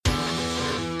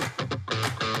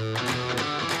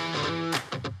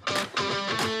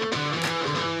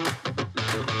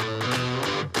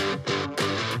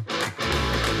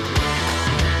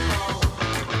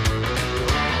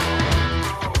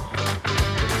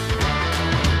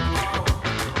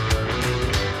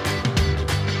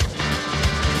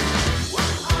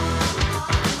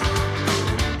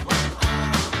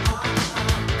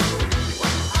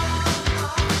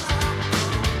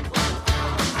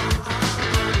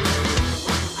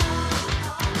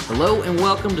Hello and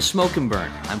welcome to Smoke and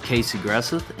Burn. I'm Casey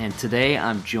Gresseth, and today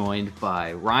I'm joined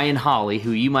by Ryan Hawley,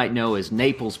 who you might know as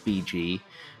Naples BG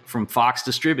from Fox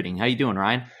Distributing. How you doing,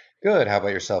 Ryan? Good. How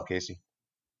about yourself, Casey?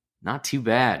 Not too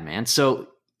bad, man. So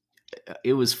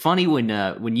it was funny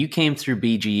when you came through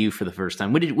BGU for the first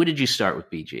time. When did you start with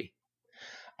BG?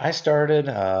 I started,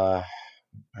 I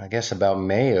guess, about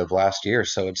May of last year,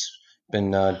 so it's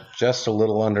been just a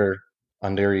little under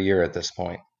a year at this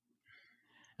point.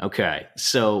 Okay,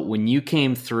 so when you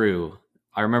came through,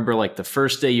 I remember like the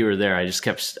first day you were there, I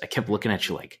kept looking at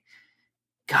you like,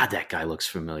 God, that guy looks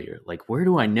familiar. Like, where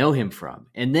do I know him from?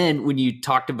 And then when you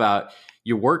talked about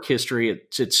your work history,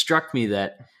 it struck me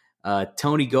that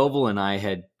Tony Goebel and I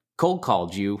had cold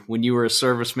called you when you were a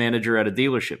service manager at a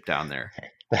dealership down there.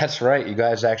 That's right. You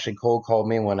guys actually cold called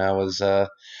me when I was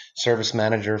service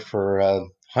manager for a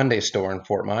Hyundai store in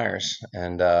Fort Myers,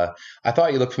 and I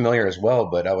thought you looked familiar as well,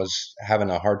 but I was having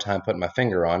a hard time putting my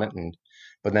finger on it,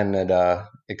 but then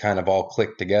it kind of all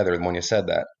clicked together when you said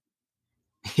that.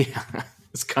 Yeah,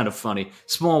 it's kind of funny.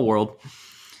 Small world.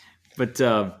 But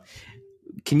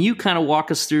can you kind of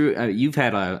walk us through, you've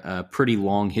had a pretty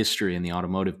long history in the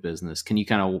automotive business. Can you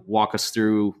kind of walk us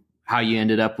through how you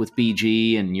ended up with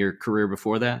BG and your career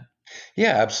before that?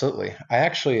 Yeah, absolutely. I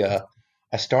actually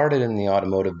I started in the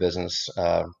automotive business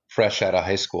fresh out of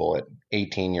high school at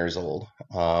 18 years old.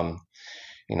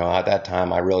 At that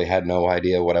time, I really had no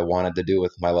idea what I wanted to do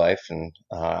with my life, and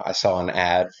I saw an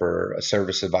ad for a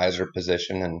service advisor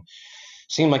position, and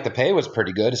seemed like the pay was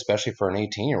pretty good, especially for an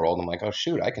 18-year-old. I'm like, oh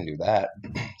shoot, I can do that.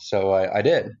 So I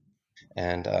did,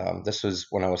 and this was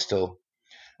when I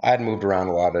had moved around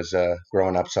a lot as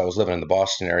growing up, so I was living in the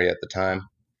Boston area at the time.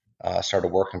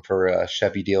 Started working for a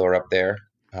Chevy dealer up there.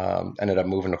 Ended up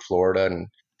moving to Florida and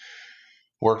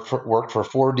worked for a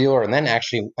Ford dealer, and then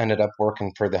actually ended up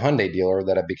working for the Hyundai dealer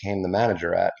that I became the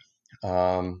manager at.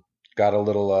 Got a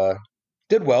little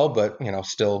did well, but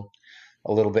still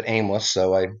a little bit aimless.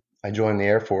 So I joined the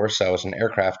Air Force. I was an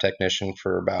aircraft technician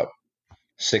for about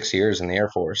 6 years in the Air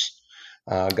Force.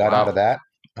 Got out of Wow.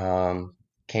 that.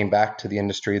 Came back to the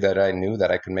industry that I knew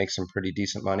that I could make some pretty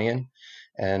decent money in,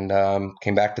 and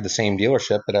came back to the same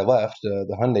dealership that I left,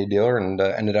 the Hyundai dealer, and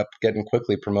ended up getting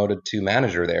quickly promoted to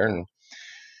manager there. And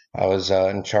I was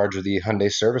in charge of the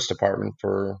Hyundai service department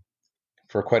for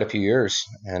quite a few years,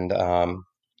 and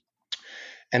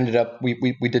ended up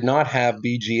we did not have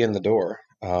BG in the door,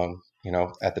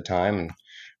 at the time, and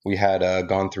we had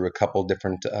gone through a couple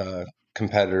different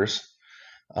competitors,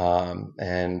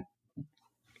 and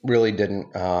really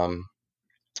didn't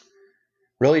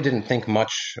think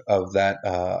much of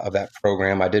that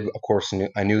program. I did, of course,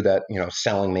 I knew that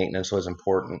selling maintenance was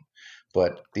important,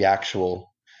 but the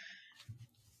actual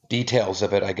details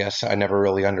of it, I guess, I never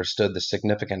really understood the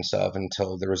significance of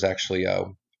until there was actually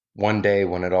one day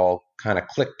when it all kind of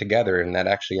clicked together, and that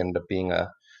actually ended up being a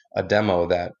demo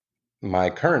that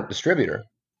my current distributor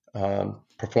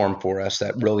performed for us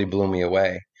that really blew me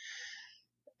away.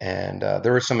 And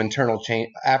there was some internal change.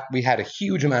 We had a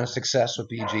huge amount of success with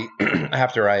BG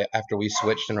after we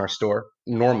switched in our store.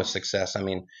 Enormous success. I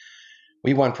mean,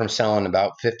 we went from selling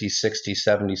about 50, 60,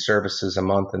 70 services a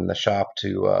month in the shop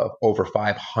to over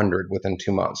 500 within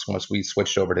 2 months once we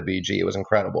switched over to BG. It was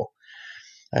incredible.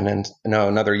 And then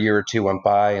another year or two went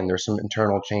by, and there's some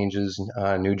internal changes,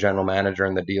 new general manager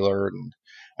in the dealer, and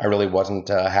I really wasn't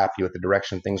happy with the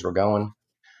direction things were going.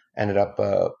 Ended up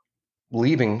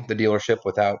leaving the dealership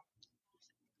without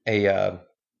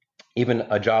even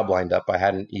a job lined up. I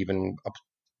hadn't even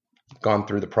gone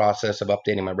through the process of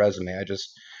updating my resume. I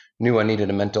just knew I needed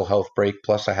a mental health break.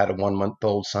 Plus, I had a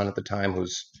 1-month-old son at the time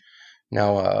who's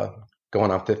now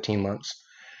going on 15 months.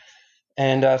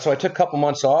 And so I took a couple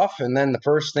months off, and then the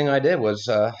first thing I did was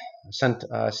sent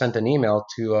an email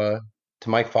to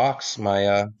Mike Fox,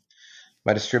 my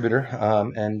distributor,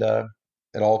 and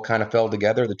it all kind of fell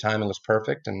together. The timing was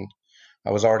perfect, and I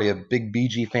was already a big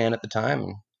BG fan at the time,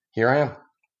 and here I am.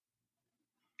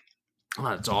 Oh,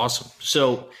 that's awesome.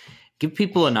 So give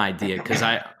people an idea, because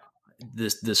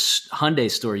this Hyundai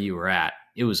store you were at,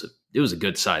 it was a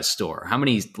good sized store. How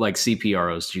many like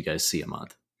CPROs do you guys see a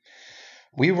month?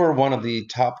 We were one of the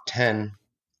top 10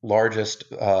 largest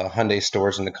Hyundai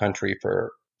stores in the country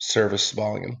for service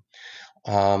volume.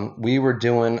 We were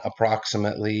doing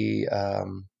approximately,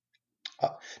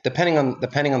 depending on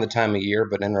the time of year,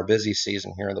 but in our busy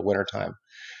season here in the wintertime,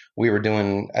 we were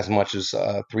doing as much as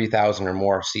 3,000 or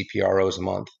more CPROs a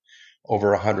month,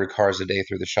 over 100 cars a day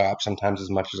through the shop, sometimes as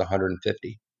much as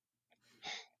 150.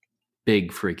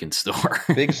 Big freaking store.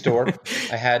 Big store.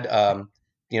 I had,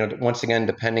 once again,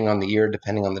 depending on the year,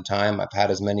 depending on the time, I've had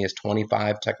as many as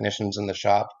 25 technicians in the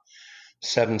shop.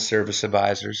 7 service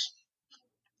advisors.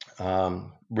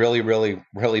 Really, really,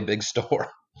 really big store.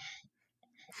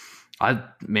 I love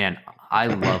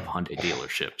Hyundai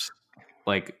dealerships.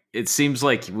 Like it seems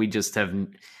like we just have,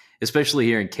 especially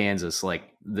here in Kansas, like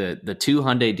the two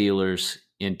Hyundai dealers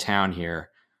in town here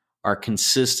are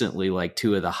consistently like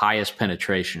two of the highest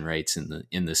penetration rates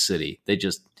in the city.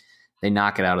 They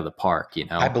knock it out of the park, you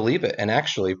I know. believe it. And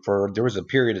actually, there was a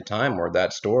period of time where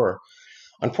that store,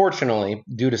 unfortunately,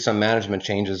 due to some management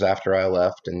changes after I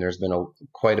left, and there's been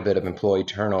quite a bit of employee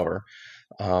turnover,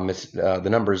 the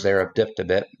numbers there have dipped a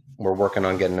bit. We're working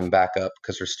on getting them back up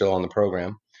because they're still on the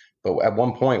program. But at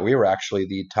one point, we were actually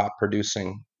the top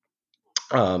producing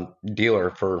dealer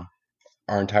for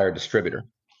our entire distributor.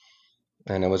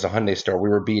 And it was a Hyundai store. We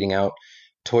were beating out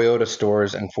Toyota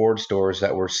stores and Ford stores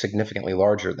that were significantly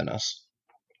larger than us.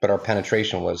 But our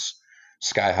penetration was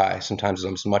sky high, sometimes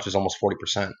as much as almost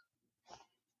 40%.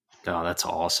 Oh, that's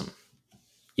awesome.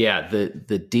 Yeah,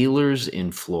 the dealers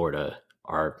in Florida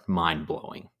are mind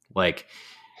blowing. Like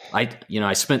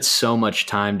I spent so much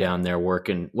time down there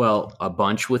working, well, a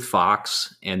bunch with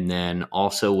Fox and then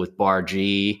also with Bar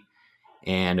G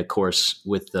and of course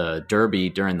with the Derby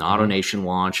during the AutoNation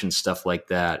launch and stuff like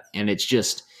that. And it's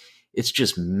just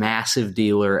massive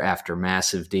dealer after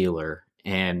massive dealer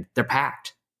and they're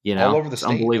packed, All over the it's state.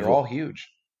 They're unbelievable. all huge.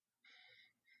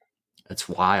 It's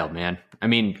wild, man. I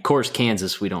mean, of course,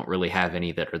 Kansas, we don't really have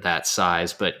any that are that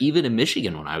size, but even in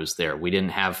Michigan, when I was there, we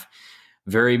didn't have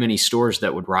very many stores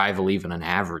that would rival even an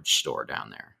average store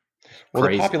down there. Well, the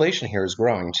Crazy. population here is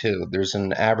growing too. There's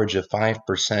an average of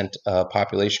 5%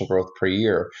 population growth per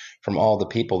year from all the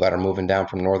people that are moving down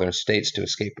from northern states to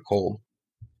escape the cold.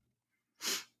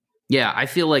 Yeah, I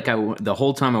feel like the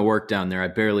whole time I worked down there, I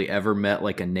barely ever met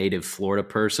like a native Florida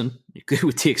person,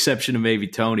 with the exception of maybe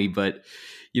Tony. But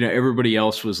everybody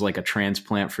else was like a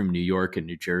transplant from New York and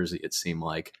New Jersey. It seemed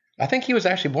like. I think he was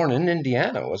actually born in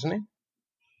Indiana, wasn't he?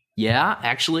 Yeah,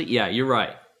 actually, yeah, you're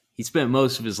right. He spent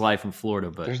most of his life in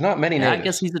Florida, but there's not many natives. I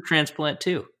guess he's a transplant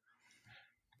too.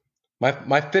 My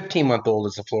 15-month-old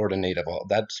is a Florida native.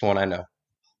 That's one I know.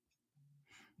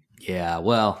 Yeah,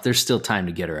 well, there's still time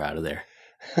to get her out of there.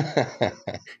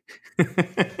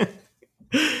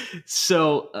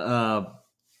 So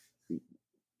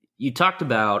you talked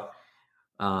about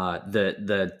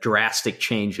the drastic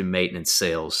change in maintenance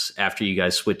sales after you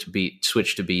guys switched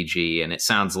to BG, and it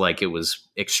sounds like it was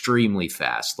extremely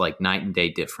fast, like night and day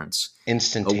difference,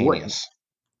 instantaneous.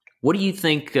 What do you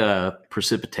think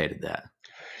precipitated that?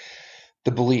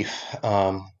 The belief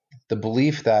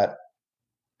that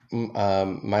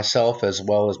myself as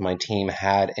well as my team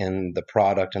had in the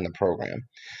product and the program.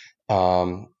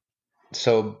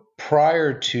 So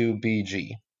prior to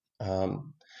BG,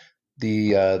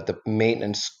 the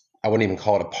maintenance, I wouldn't even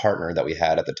call it a partner that we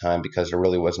had at the time because there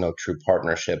really was no true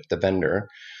partnership. The vendor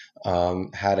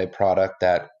had a product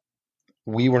that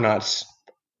we were not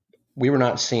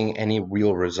seeing any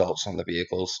real results on the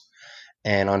vehicles.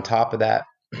 And on top of that,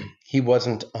 he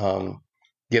wasn't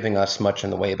giving us much in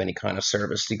the way of any kind of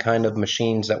service. The kind of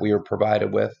machines that we were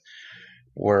provided with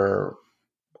were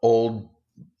old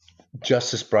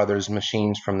Justice Brothers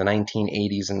machines from the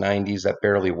 1980s and 90s that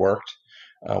barely worked.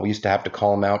 We used to have to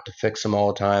call him out to fix them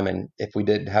all the time, and if we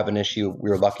did have an issue, we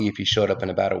were lucky if he showed up in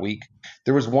about a week.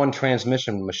 There was one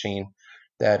transmission machine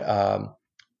that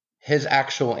his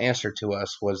actual answer to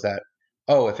us was that,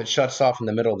 oh, if it shuts off in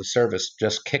the middle of the service,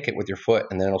 just kick it with your foot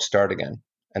and then it'll start again.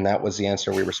 And that was the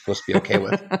answer we were supposed to be okay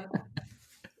with.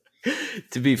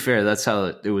 To be fair, that's how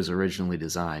it was originally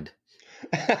designed.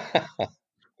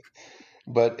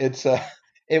 But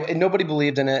nobody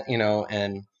believed in it,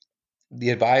 and the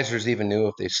advisors even knew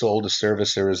if they sold a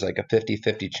service, there was like a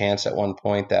 50-50 chance at one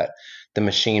point that the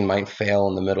machine might fail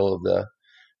in the middle of the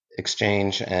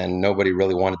exchange, and nobody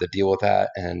really wanted to deal with that.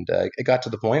 And it got to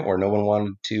the point where no one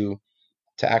wanted to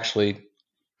actually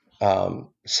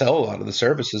sell a lot of the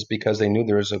services because they knew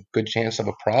there was a good chance of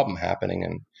a problem happening.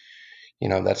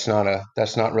 And that's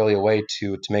not really a way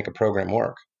to make a program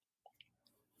work.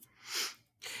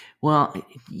 Well,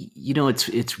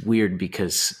 it's weird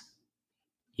because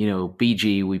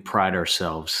BG, we pride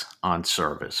ourselves on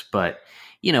service, but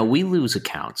we lose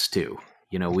accounts too.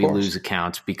 We lose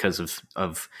accounts because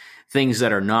of things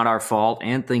that are not our fault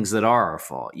and things that are our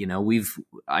fault.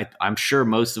 I'm sure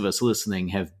most of us listening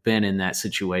have been in that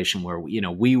situation where,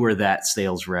 we were that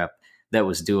sales rep that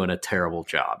was doing a terrible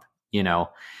job.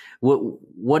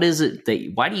 What is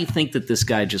it why do you think that this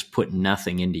guy just put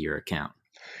nothing into your account?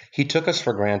 He took us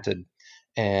for granted,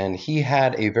 and he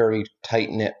had a very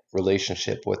tight-knit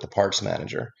relationship with the parts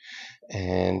manager.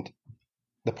 And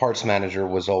the parts manager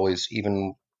was always,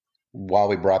 even while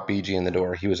we brought BG in the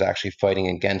door, he was actually fighting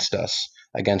against us,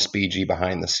 against BG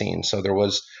behind the scenes. So there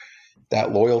was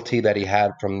that loyalty that he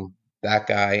had from that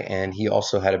guy, and he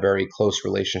also had a very close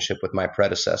relationship with my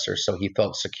predecessor. So he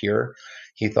felt secure.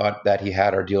 He thought that he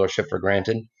had our dealership for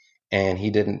granted, and he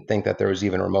didn't think that there was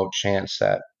even a remote chance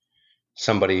that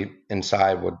somebody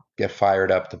inside would get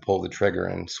fired up to pull the trigger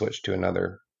and switch to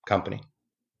another company.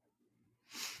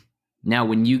 Now,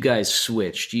 when you guys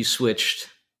switched, you switched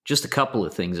just a couple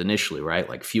of things initially, right?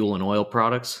 Like fuel and oil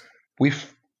products? We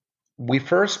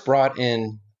first brought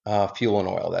in fuel and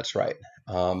oil, that's right.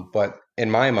 But in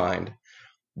my mind,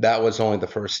 that was only the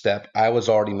first step. I was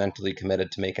already mentally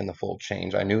committed to making the full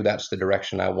change. I knew that's the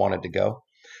direction I wanted to go,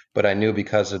 but I knew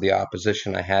because of the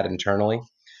opposition I had internally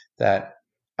that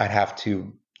I'd have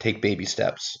to take baby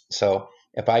steps. So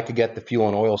if I could get the fuel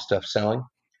and oil stuff selling,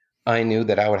 I knew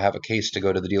that I would have a case to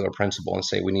go to the dealer principal and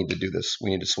say, we need to do this.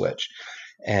 We need to switch.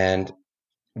 And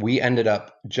we ended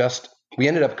up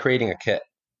creating a kit,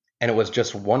 and it was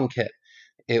just one kit.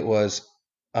 It was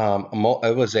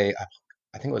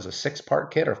I think it was a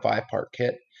 6-part kit or 5-part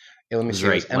kit. Let me see.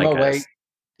 It was MOA,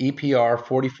 EPR,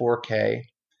 44K,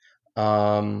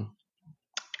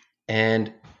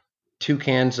 and 2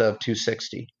 cans of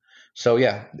 260. So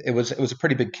yeah, it was a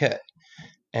pretty big kit,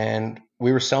 and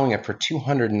we were selling it for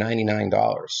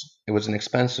 $299. It was an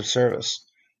expensive service,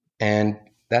 and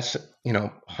that's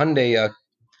Hyundai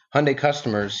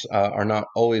customers are not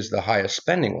always the highest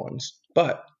spending ones,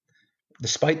 but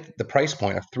despite the price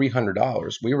point of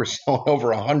 $300, we were selling over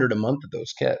 100 a month of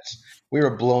those kits. We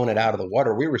were blowing it out of the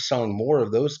water. We were selling more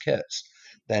of those kits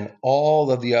than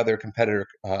all of the other competitor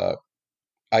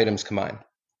items combined.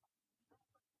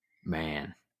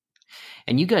 Man.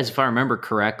 And you guys, if I remember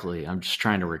correctly, I'm just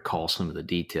trying to recall some of the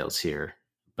details here,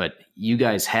 but you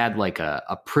guys had like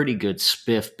a pretty good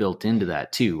spiff built into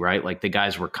that too, right? Like the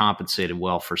guys were compensated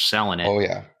well for selling it. Oh,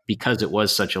 yeah. Because it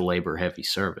was such a labor-heavy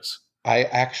service. I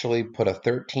actually put a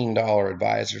 $13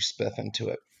 advisor spiff into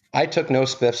it. I took no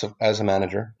spiffs as a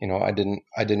manager. I didn't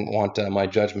want my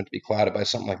judgment to be clouded by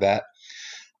something like that.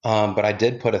 But I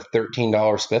did put a $13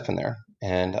 spiff in there,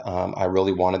 and I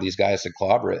really wanted these guys to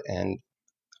clobber it, and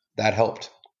that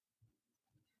helped.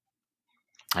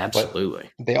 Absolutely.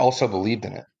 But they also believed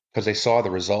in it because they saw the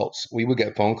results. We would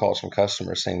get phone calls from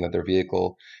customers saying that their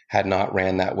vehicle had not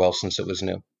ran that well since it was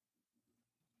new.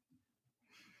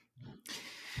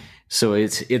 So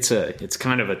it's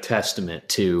kind of a testament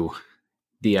to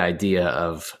the idea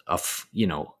of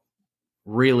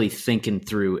really thinking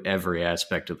through every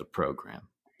aspect of the program.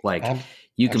 Like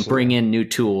you can bring in new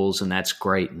tools and that's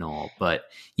great and all, but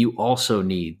you also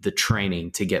need the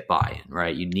training to get buy-in,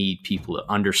 right? You need people to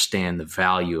understand the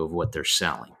value of what they're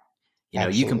selling.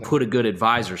 You can put a good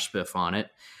advisor spiff on it,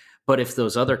 but if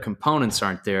those other components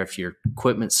aren't there, if your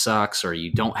equipment sucks or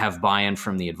you don't have buy-in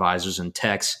from the advisors and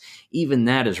techs, even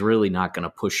that is really not going to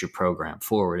push your program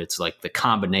forward. It's like the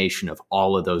combination of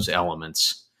all of those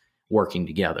elements working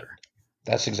together.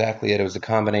 That's exactly it. It was a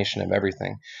combination of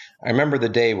everything. I remember the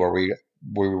day where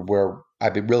I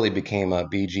really became a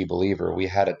BG believer. We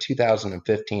had a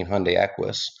 2015 Hyundai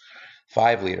Equus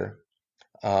 5-liter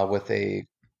with a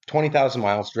 20,000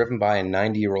 miles driven by a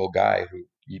 90-year-old guy who,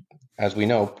 as we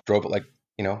know, drove it like,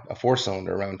 a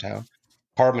 4-cylinder around town,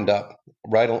 carboned up,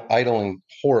 idling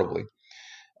horribly.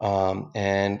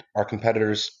 And our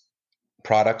competitors'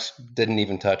 products didn't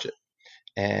even touch it.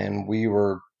 And we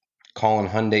were calling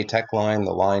Hyundai Tech Line,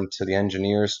 the line to the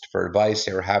engineers for advice.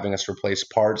 They were having us replace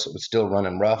parts. It was still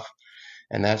running rough.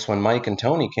 And that's when Mike and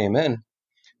Tony came in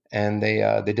and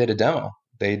they did a demo.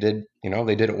 They did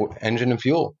engine and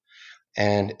fuel,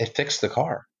 and it fixed the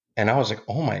car. And I was like,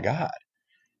 oh my God,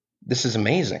 this is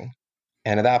amazing.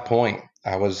 And at that point,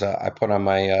 I put on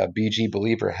my BG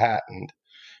believer hat and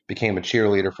became a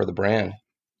cheerleader for the brand.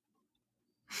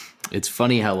 It's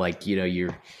funny how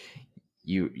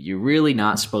you're really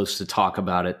not supposed to talk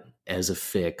about it as a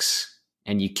fix,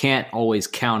 and you can't always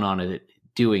count on it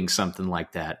doing something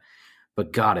like that.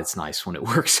 But God, it's nice when it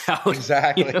works out.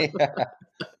 Exactly.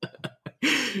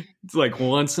 It's like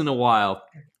once in a while.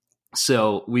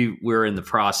 So we're in the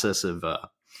process of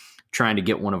trying to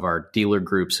get one of our dealer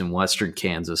groups in Western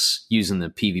Kansas using the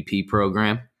PVP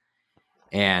program.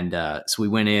 And so we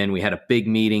went in, we had a big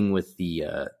meeting with the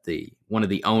one of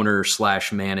the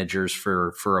owner/managers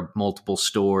for multiple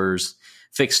stores,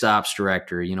 fixed ops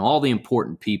director, all the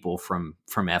important people from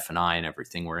F&I and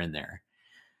everything were in there.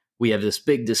 We have this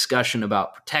big discussion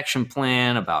about protection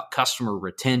plan, about customer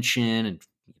retention and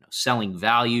selling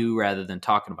value rather than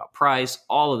talking about price,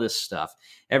 all of this stuff.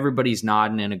 Everybody's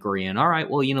nodding and agreeing. All right,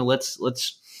 well, let's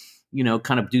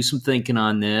kind of do some thinking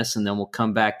on this and then we'll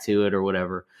come back to it or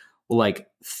whatever. Well,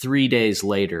 3 days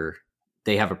later,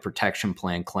 they have a protection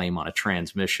plan claim on a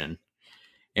transmission.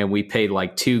 And we paid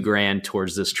like $2,000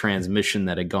 towards this transmission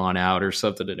that had gone out or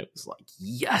something. And it was like,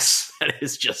 yes, that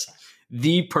is just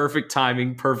the perfect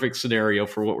timing, perfect scenario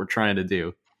for what we're trying to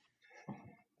do.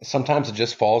 Sometimes it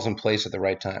just falls in place at the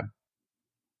right time.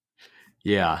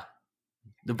 Yeah.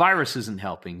 The virus isn't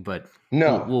helping, but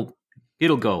no,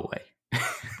 it'll go away.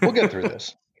 We'll get through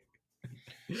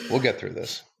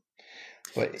this.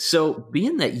 But so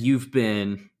being that you've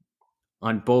been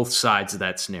on both sides of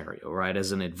that scenario, right?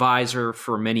 As an advisor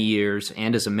for many years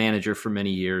and as a manager for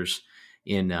many years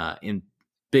in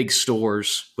big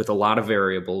stores with a lot of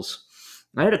variables,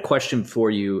 I had a question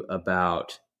for you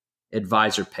about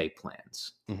advisor pay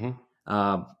plans.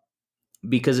 Mm-hmm.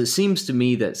 Because it seems to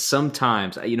me that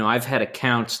sometimes, I've had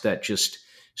accounts that just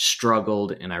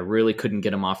struggled and I really couldn't get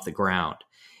them off the ground.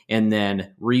 And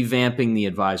then revamping the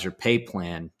advisor pay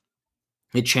plan,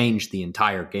 it changed the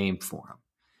entire game for them.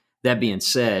 That being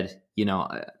said,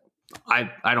 I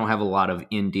don't have a lot of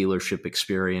in-dealership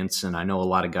experience, and I know a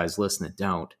lot of guys listen that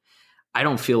don't. I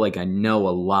don't feel like I know a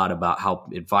lot about how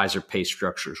advisor pay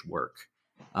structures work.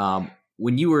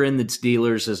 When you were in the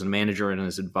dealers as a manager and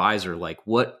as an advisor, like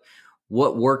what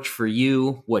worked for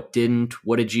you? What didn't?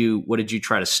 What did you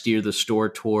try to steer the store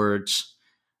towards?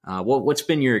 What's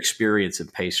been your experience in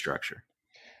pay structure?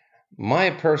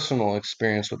 My personal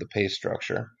experience with the pay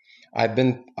structure, I've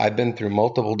been through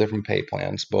multiple different pay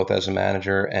plans, both as a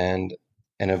manager and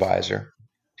an advisor.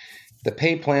 The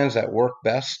pay plans that work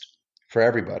best for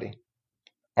everybody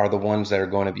are the ones that are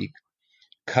going to be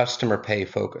customer pay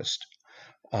focused.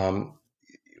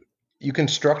 You can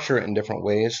structure it in different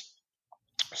ways.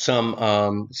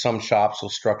 Some shops will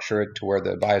structure it to where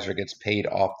the advisor gets paid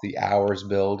off the hours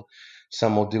billed.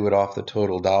 Some will do it off the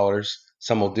total dollars.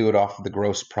 Some will do it off of the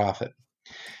gross profit.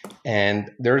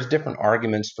 And there's different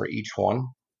arguments for each one,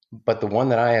 but the one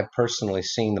that I have personally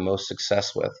seen the most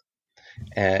success with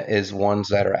is ones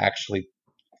that are actually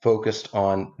focused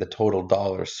on the total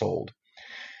dollars sold.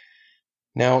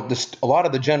 Now, a lot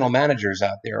of the general managers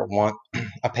out there want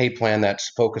a pay plan that's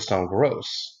focused on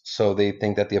gross. So they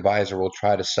think that the advisor will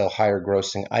try to sell higher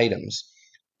grossing items.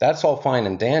 That's all fine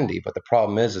and dandy, but the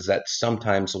problem is that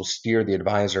sometimes will steer the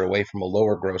advisor away from a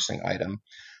lower grossing item,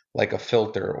 like a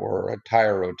filter or a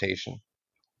tire rotation.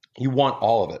 You want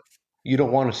all of it. You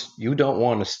don't want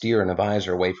to steer an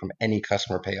advisor away from any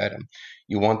customer pay item.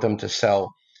 You want them to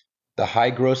sell the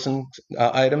high grossing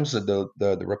items,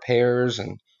 the repairs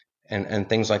and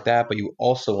things like that, but you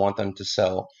also want them to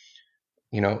sell,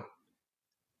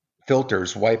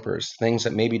 filters, wipers, things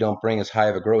that maybe don't bring as high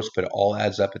of a gross, but it all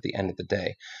adds up at the end of the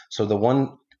day. So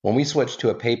when we switched to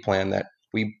a pay plan that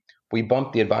we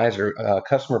bumped the advisor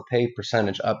customer pay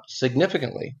percentage up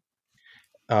significantly,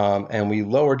 and we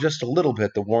lowered just a little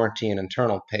bit the warranty and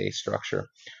internal pay structure,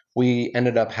 we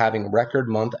ended up having record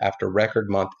month after record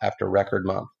month after record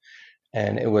month.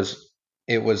 And it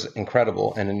was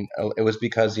incredible. And it was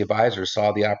because the advisors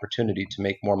saw the opportunity to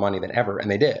make more money than ever. And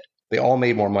they did. They all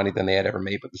made more money than they had ever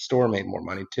made, but the store made more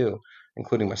money too,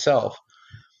 including myself.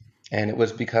 And it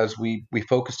was because we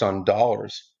focused on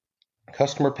dollars,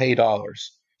 customer pay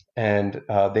dollars. And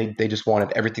they just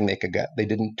wanted everything they could get. They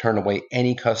didn't turn away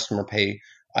any customer pay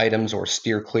items or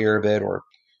steer clear of it, or,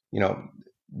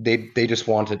 they just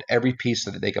wanted every piece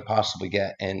that they could possibly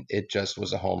get. And it just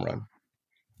was a home run.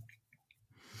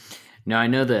 Now, I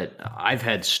know that I've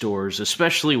had stores,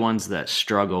 especially ones that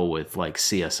struggle with like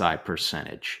CSI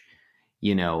percentage,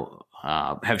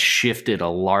 have shifted a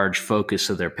large focus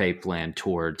of their pay plan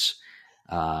towards,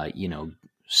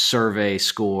 survey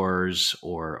scores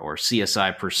or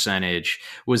CSI percentage.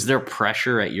 Was there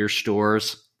pressure at your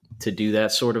stores to do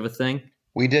that sort of a thing?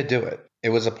 We did do it. It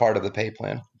was a part of the pay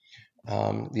plan.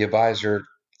 The advisor,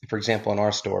 for example, in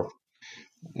our store,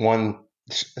 one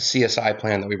CSI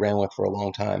plan that we ran with for a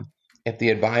long time, if the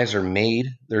advisor made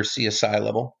their CSI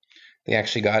level, they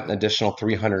actually got an additional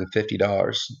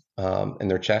 $350 in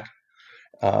their check.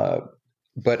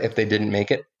 But if they didn't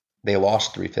make it, they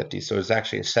lost $350. So it was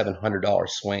actually a $700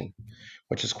 swing,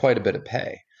 which is quite a bit of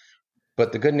pay.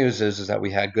 But the good news is that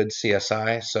we had good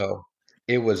CSI. So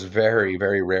it was very,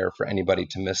 very rare for anybody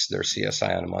to miss their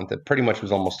CSI on a month. It pretty much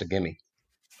was almost a gimme.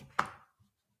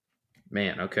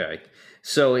 Man, okay.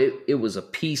 So it was a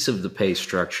piece of the pay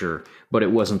structure, but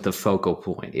it wasn't the focal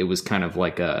point. It was kind of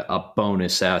like a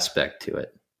bonus aspect to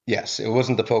it. Yes, it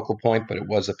wasn't the focal point, but it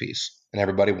was a piece, and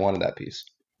everybody wanted that piece.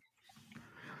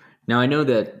 Now, I know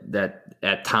that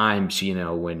at times,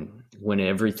 when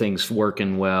everything's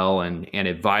working well and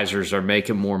advisors are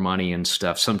making more money and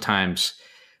stuff, sometimes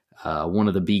one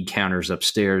of the bead counters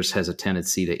upstairs has a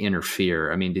tendency to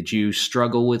interfere. I mean, did you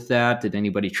struggle with that? Did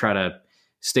anybody try to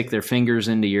stick their fingers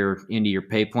into your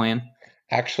pay plan?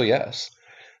 Actually, yes.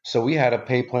 So we had a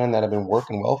pay plan that had been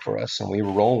working well for us, and we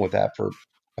were rolling with that for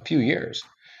a few years,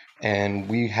 and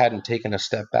we hadn't taken a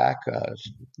step back.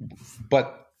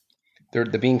 But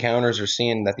the bean counters are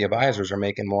seeing that the advisors are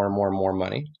making more and more and more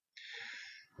money,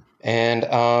 and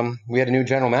we had a new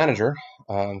general manager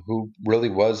who really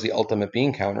was the ultimate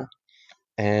bean counter,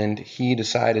 and he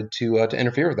decided to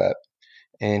interfere with that,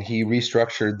 and he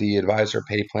restructured the advisor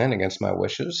pay plan against my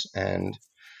wishes, and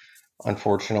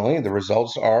unfortunately, the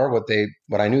results are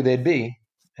what I knew they'd be,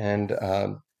 and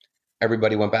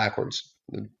everybody went backwards.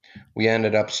 We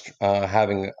ended up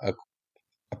having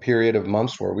a period of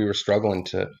months where we were struggling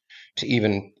to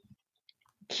even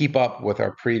keep up with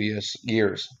our previous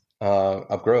years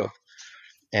of growth.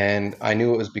 And I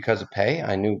knew it was because of pay.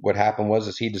 I knew what happened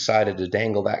was he decided to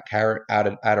dangle that carrot out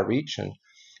of reach. And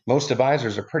most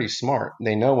advisors are pretty smart.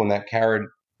 They know when that carrot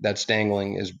that's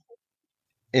dangling is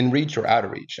in reach or out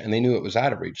of reach. And they knew it was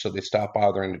out of reach, so they stopped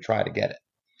bothering to try to get it.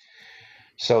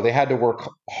 So they had to work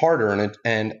harder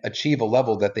and achieve a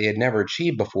level that they had never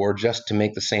achieved before just to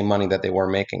make the same money that they were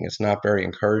making. It's not very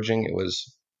encouraging. It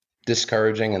was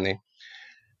discouraging, and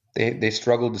they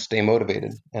struggled to stay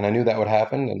motivated. And I knew that would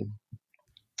happen, and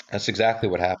that's exactly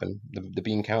what happened. The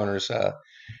bean counters,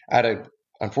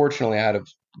 unfortunately, out of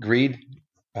greed,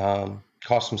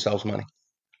 cost themselves money.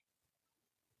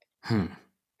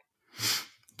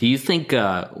 Do you think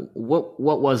what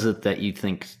was it that you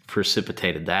think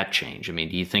precipitated that change? I mean,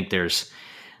 do you think there's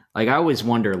I always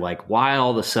wonder why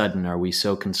all of a sudden are we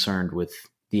so concerned with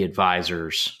the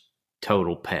advisors'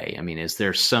 total pay? I mean, is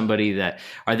there somebody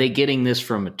are they getting this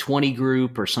from a 20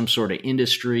 group or some sort of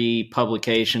industry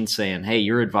publication saying, hey,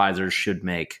 your advisors should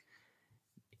make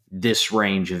this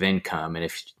range of income, and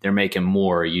if they're making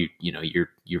more, you're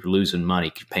losing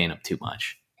money, you're paying them too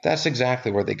much? That's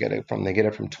exactly where they get it from. They get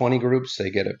it from 20 groups.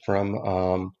 They get it from,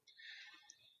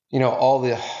 all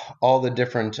the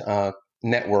different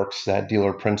networks that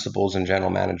dealer principals and general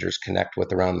managers connect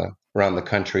with around the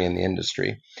country and the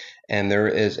industry. And there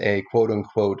is a quote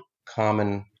unquote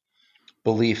common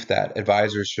belief that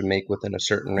advisors should make within a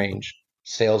certain range.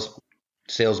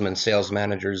 Salesmen, sales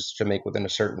managers should make within a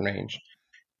certain range.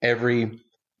 Every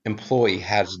employee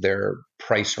has their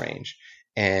price range.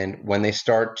 And when they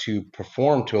start to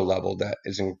perform to a level that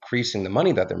is increasing the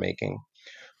money that they're making,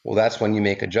 well, that's when you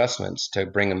make adjustments to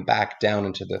bring them back down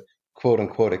into the quote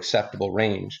unquote acceptable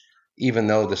range, even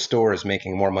though the store is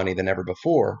making more money than ever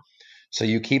before. So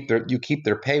you keep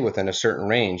their pay within a certain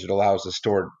range. It allows the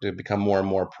store to become more and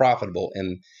more profitable.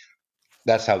 And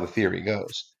that's how the theory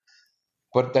goes.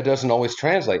 But that doesn't always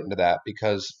translate into that,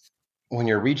 because when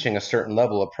you're reaching a certain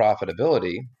level of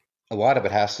profitability, a lot of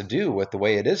it has to do with the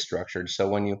way it is structured. So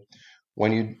when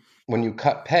you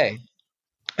cut pay,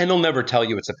 and they'll never tell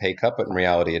you it's a pay cut, but in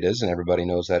reality it is, and everybody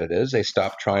knows that it is, they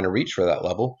stop trying to reach for that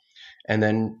level, and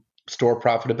then store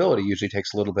profitability usually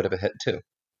takes a little bit of a hit too.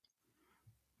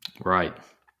 Right.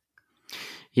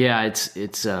 Yeah,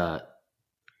 it's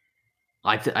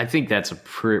I think that's a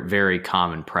very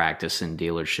common practice in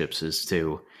dealerships, is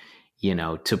to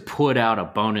put out a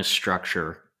bonus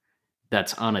structure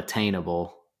that's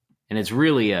unattainable. And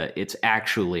it's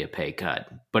actually a pay cut,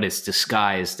 but it's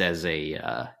disguised as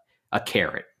a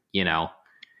carrot,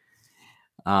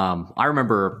 I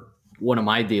remember one of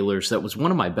my dealers that was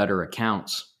one of my better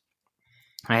accounts.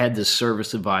 I had this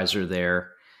service advisor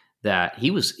there that he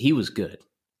was good.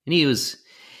 And he was,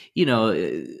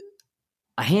 a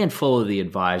handful of the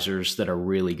advisors that are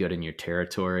really good in your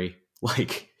territory.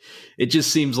 It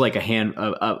just seems like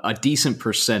a decent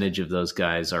percentage of those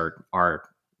guys are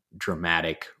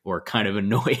dramatic or kind of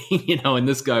annoying, and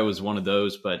this guy was one of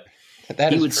those, but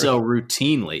he would sell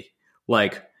routinely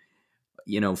 40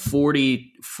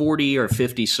 or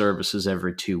 50 services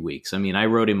every 2 weeks. I mean, I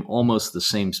wrote him almost the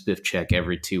same spiff check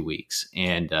every 2 weeks.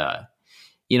 And, I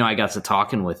got to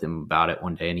talking with him about it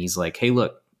one day, and he's like, hey,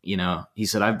 look, he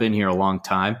said, I've been here a long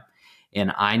time,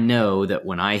 and I know that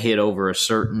when I hit over a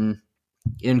certain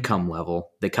income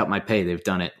level, they cut my pay. They've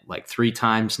done it 3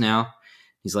 times now.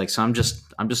 He's like, so I'm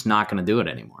just not going to do it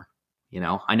anymore.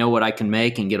 I know what I can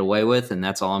make and get away with, and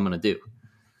that's all I'm going to do.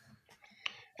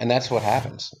 And that's what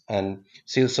happens. And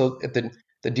see, so if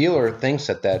the dealer thinks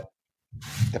that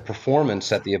the performance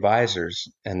that the advisors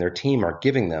and their team are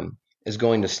giving them is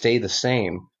going to stay the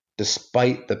same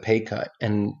despite the pay cut.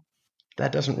 And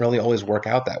that doesn't really always work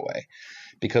out that way,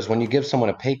 because when you give someone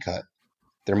a pay cut,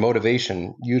 their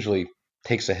motivation usually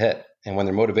takes a hit. And when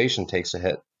their motivation takes a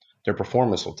hit, their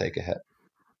performance will take a hit.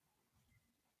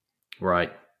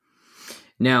 Right.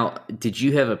 Now, did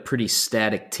you have a pretty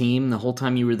static team the whole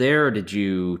time you were there, or did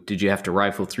you have to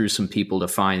rifle through some people to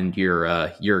find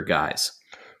your guys?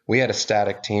 We had a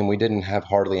static team. We didn't have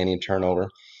hardly any turnover.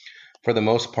 For the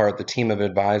most part, the team of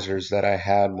advisors that I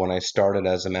had when I started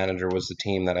as a manager was the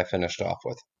team that I finished off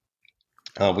with.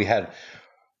 We had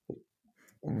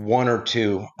one or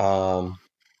two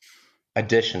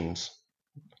additions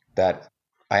that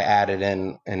I added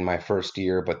in my first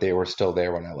year, but they were still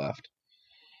there when I left.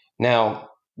 Now,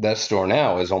 that store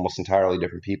now is almost entirely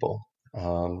different people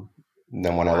than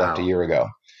when I left a Wow. year ago,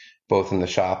 both in the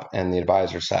shop and the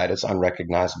advisor side. It's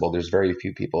unrecognizable. There's very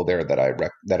few people there that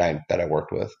I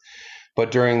worked with. But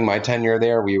during my tenure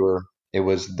there, it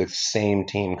was the same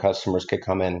team. Customers could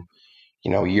come in,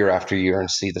 year after year and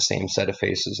see the same set of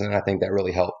faces, and I think that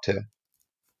really helped too.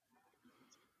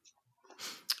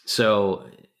 So,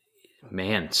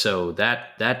 man, so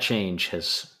that change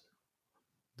has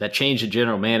that change the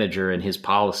general manager and his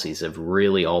policies have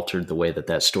really altered the way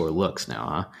that store looks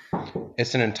now, huh?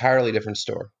 It's an entirely different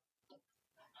store.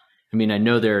 I mean, I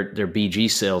know their BG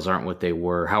sales aren't what they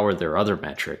were. How are their other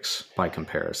metrics by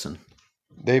comparison?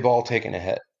 They've all taken a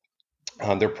hit.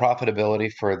 Their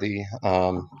profitability for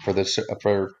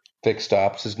fixed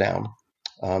ops is down.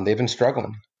 They've been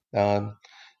struggling.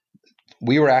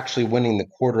 We were actually winning the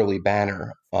quarterly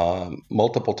banner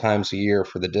multiple times a year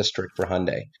for the district for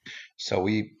Hyundai. So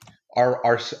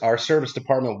our service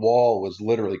department wall was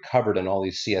literally covered in all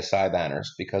these CSI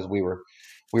banners because we were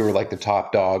like the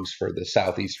top dogs for the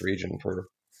Southeast region for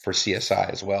CSI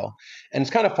as well. And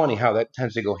it's kind of funny how that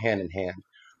tends to go hand in hand.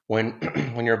 When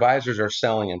when your advisors are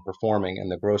selling and performing and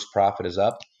the gross profit is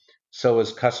up, so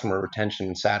is customer retention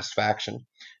and satisfaction.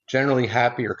 Generally,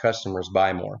 happier customers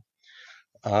buy more.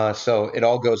 So it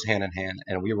all goes hand in hand.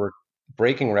 And we were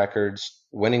breaking records,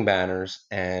 winning banners,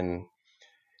 and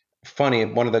funny,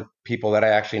 one of the people that I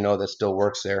actually know that still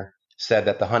works there said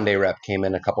that the Hyundai rep came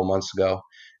in a couple months ago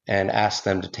and asked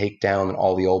them to take down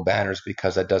all the old banners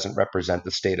because that doesn't represent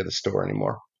the state of the store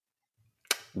anymore.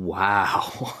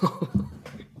 Wow.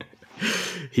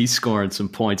 He's scoring some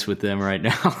points with them right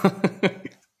now.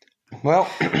 Well,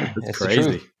 That's it's crazy.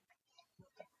 the truth.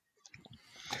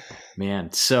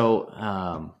 Man, so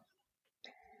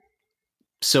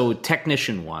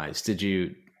technician wise,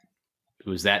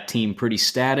 was that team pretty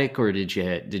static, or did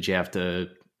you have to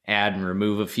add and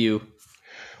remove a few?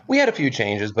 We had a few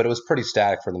changes, but it was pretty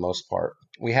static for the most part.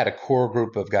 We had a core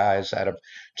group of guys out of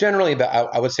generally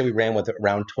about, I would say we ran with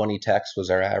around 20 techs was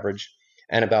our average,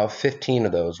 and about 15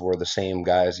 of those were the same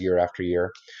guys year after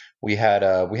year. We had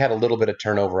a little bit of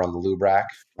turnover on the lube rack,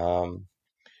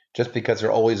 just because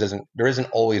there isn't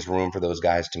always room for those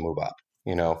guys to move up.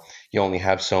 You only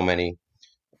have so many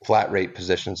flat rate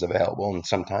positions available, and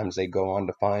sometimes they go on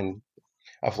to find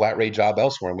a flat rate job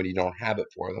elsewhere when you don't have it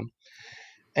for them.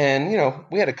 And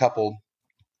we had a couple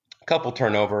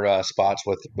turnover spots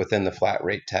within the flat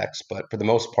rate techs, but for the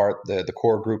most part, the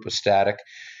core group was static,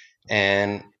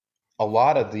 and a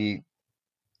lot of the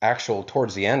actual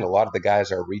towards the end, a lot of the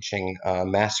guys are reaching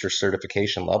master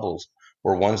certification levels.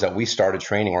 Were ones that we started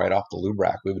training right off the lube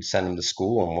rack. We would send them to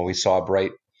school, and when we saw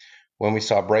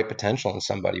bright potential in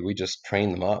somebody, we just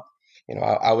trained them up.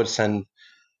 I would send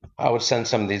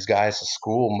some of these guys to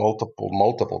school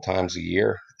multiple times a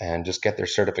year and just get their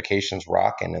certifications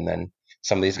rocking, and then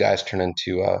some of these guys turn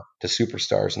into to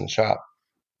superstars in the shop.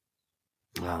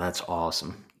 Oh, that's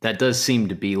awesome. That does seem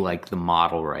to be like the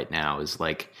model right now. Is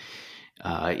like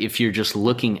if you're just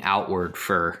looking outward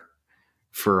for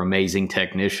amazing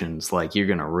technicians, like you're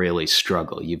going to really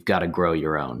struggle. You've got to grow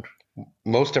your own.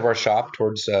 Most of our shop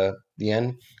towards the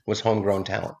end was homegrown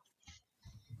talent.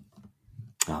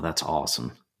 Oh, that's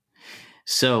awesome.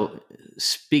 So,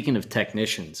 speaking of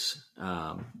technicians,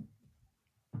 I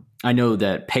know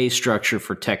that pay structure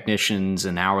for technicians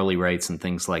and hourly rates and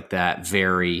things like that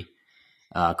vary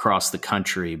across the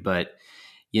country. But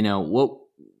what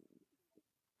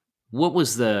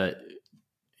was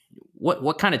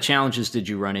what kind of challenges did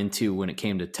you run into when it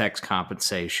came to tech's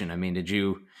compensation? I mean, did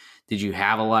you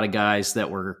have a lot of guys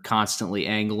that were constantly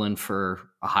angling for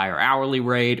a higher hourly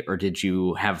rate, or did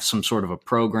you have some sort of a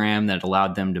program that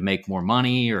allowed them to make more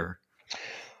money? Or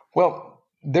Well,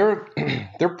 their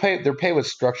pay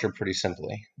was structured pretty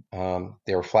simply.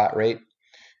 They were flat rate,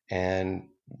 and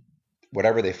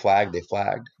whatever they flagged, they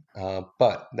flagged.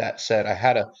 But that said, I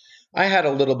had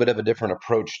a little bit of a different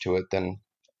approach to it than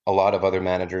a lot of other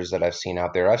managers that I've seen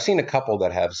out there. I've seen a couple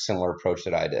that have a similar approach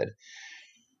that I did.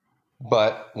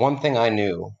 But one thing I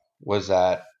knew was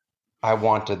that I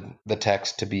wanted the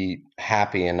techs to be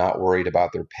happy and not worried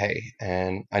about their pay.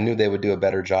 And I knew they would do a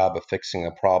better job of fixing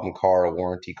a problem car, a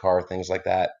warranty car, things like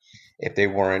that, if they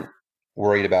weren't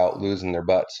worried about losing their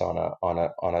butts on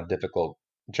a difficult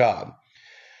job.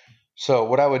 So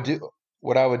what I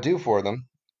would do for them,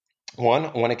 one,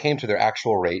 when it came to their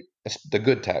actual rate, the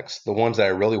good techs, the ones that I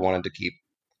really wanted to keep,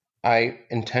 I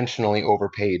intentionally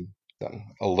overpaid them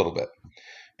a little bit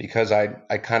because I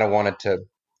kind of wanted to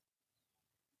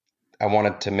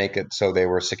make it so they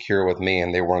were secure with me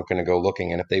and they weren't going to go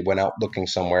looking. And if they went out looking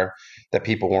somewhere, that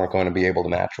people weren't going to be able to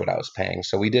match what I was paying.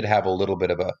 So we did have a little bit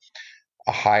of a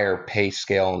higher pay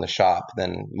scale in the shop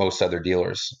than most other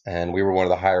dealers. And we were one of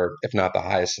the higher, if not the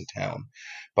highest in town.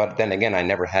 But then again, I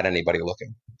never had anybody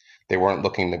looking. They weren't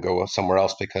looking to go somewhere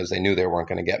else because they knew they weren't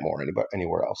going to get more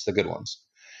anywhere else, the good ones.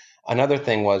 Another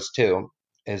thing was too,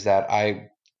 is that I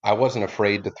wasn't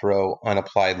afraid to throw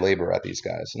unapplied labor at these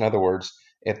guys. In other words,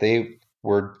 if they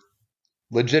were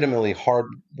legitimately hard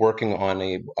working on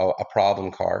a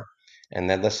problem car, and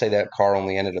then let's say that car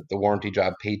only ended up the warranty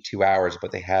job paid 2 hours,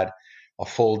 but they had a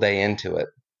full day into it.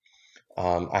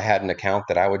 I had an account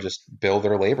that I would just bill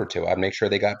their labor to. I'd make sure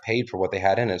they got paid for what they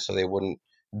had in it, so they wouldn't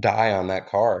die on that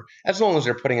car, as long as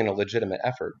they're putting in a legitimate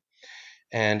effort.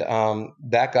 And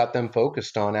that got them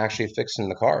focused on actually fixing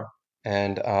the car,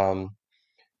 and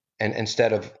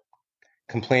instead of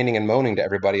complaining and moaning to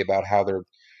everybody about how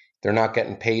they're not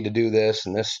getting paid to do this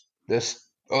and this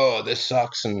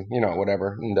sucks and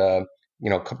whatever, and you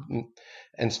know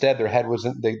instead their head was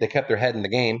they kept their head in the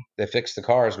game. They fixed the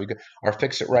cars. Our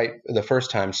fix it right the first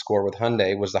time score with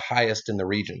Hyundai was the highest in the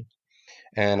region,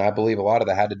 and I believe a lot of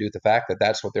that had to do with the fact that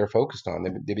that's what they're focused on.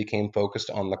 They became focused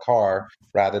on the car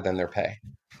rather than their pay.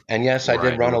 And yes, I did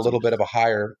Right. run a little bit of a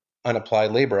higher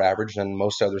unapplied labor average than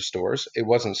most other stores. It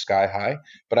wasn't sky high,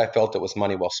 but I felt it was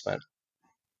money well spent.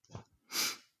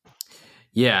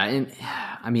 Yeah, and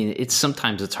I mean, it's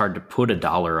hard to put a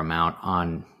dollar amount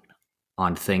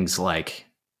on things like,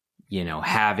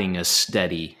 having a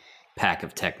steady pack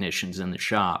of technicians in the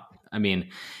shop. I mean,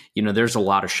 there's a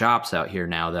lot of shops out here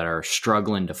now that are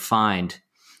struggling to find,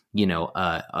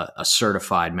 a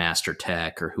certified master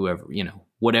tech or whoever,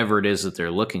 whatever it is that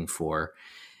they're looking for.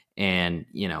 And,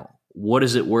 what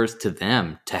is it worth to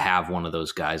them to have one of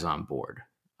those guys on board?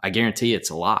 I guarantee it's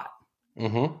a lot.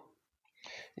 Mm-hmm.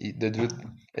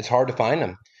 It's hard to find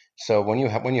them. So when you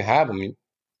have them,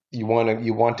 you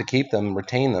want to keep them,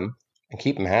 retain them, and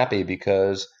keep them happy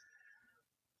because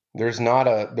there's not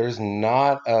a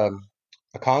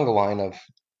conga line of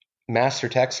master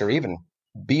techs or even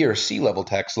B or C level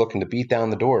techs looking to beat down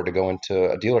the door to go into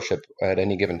a dealership at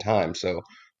any given time. So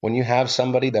when you have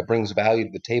somebody that brings value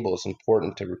to the table, it's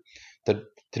important to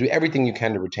do everything you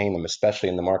can to retain them, especially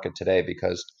in the market today,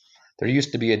 because there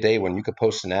used to be a day when you could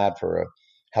post an ad for a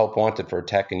help wanted for a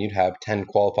tech and you'd have 10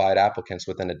 qualified applicants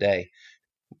within a day.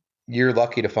 You're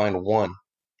lucky to find one.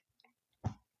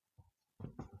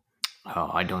 Oh,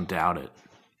 I don't doubt it.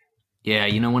 Yeah,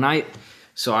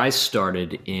 so I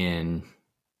started in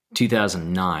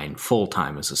 2009 full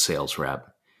time as a sales rep,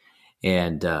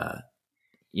 and it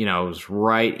was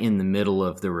right in the middle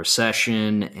of the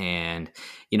recession, and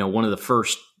one of the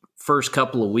first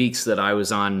couple of weeks that I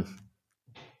was on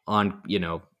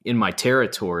in my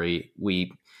territory,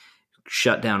 we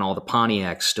shut down all the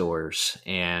Pontiac stores,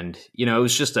 and it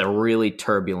was just a really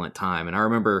turbulent time. And I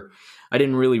remember I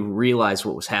didn't really realize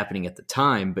what was happening at the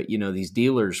time, but these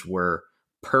dealers were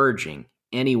purging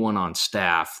anyone on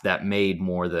staff that made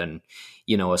more than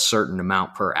a certain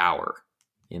amount per hour.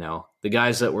 The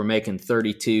guys that were making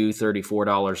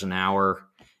 $34 an hour,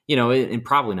 and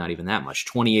probably not even that much,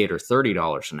 $28 or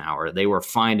 $30 an hour, they were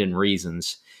finding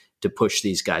reasons to push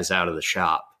these guys out of the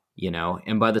shop.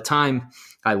 And by the time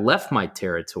I left my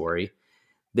territory,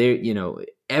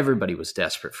 everybody was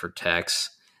desperate for techs.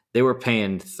 They were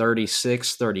paying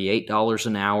 $36, $38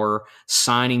 an hour,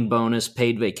 signing bonus,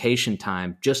 paid vacation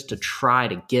time, just to try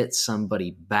to get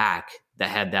somebody back that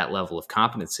had that level of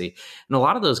competency. And a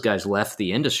lot of those guys left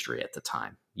the industry at the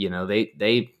time.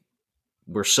 They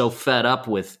were so fed up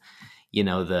with,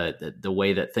 the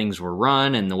way that things were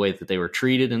run and the way that they were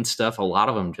treated and stuff. A lot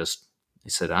of them they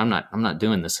said, I'm not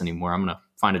doing this anymore. I'm going to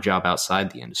find a job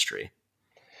outside the industry.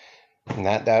 And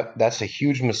that's a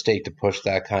huge mistake to push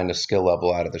that kind of skill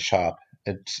level out of the shop.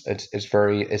 It's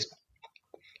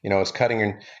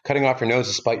cutting off your nose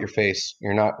to spite your face.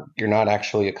 You're not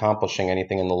actually accomplishing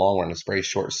anything in the long run. It's very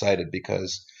short sighted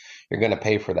because you're going to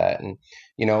pay for that. And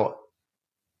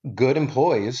good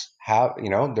employees have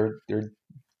they're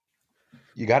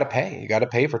you got to pay. You got to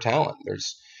pay for talent.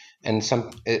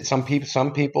 Some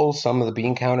people, some of the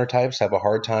bean counter types have a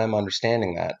hard time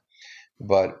understanding that.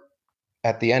 But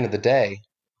at the end of the day,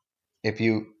 if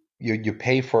you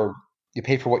pay for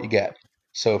what you get,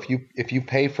 So if you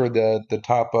pay for the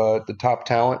top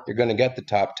talent, you're going to get the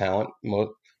top talent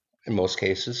in most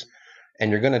cases,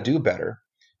 and you're going to do better.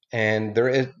 And there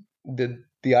is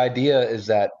the idea is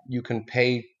that you can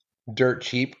pay dirt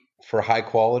cheap for high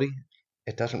quality.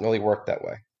 It doesn't really work that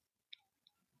way.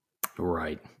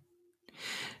 Right.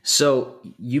 So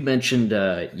you mentioned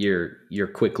your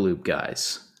quick lube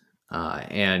guys,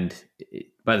 and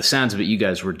by the sounds of it, you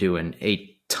guys were doing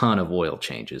a ton of oil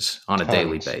changes on a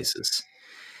daily Tons. basis.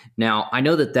 Now, I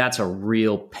know that that's a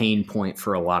real pain point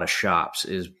for a lot of shops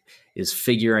is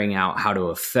figuring out how to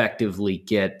effectively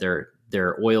get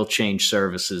their oil change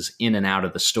services in and out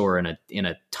of the store in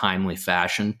a timely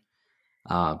fashion.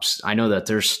 I know that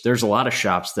there's a lot of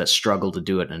shops that struggle to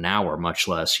do it in an hour, much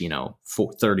less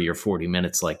 30 or 40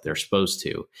 minutes like they're supposed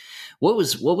to. What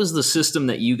was the system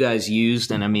that you guys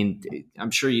used? And I mean,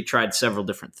 I'm sure you tried several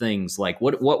different things. Like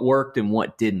what worked and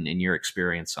what didn't in your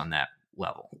experience on that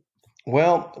level?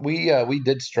 Well, we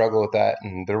did struggle with that,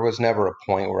 and there was never a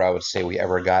point where I would say we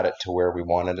ever got it to where we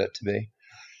wanted it to be.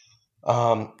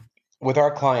 Um, with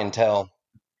our clientele,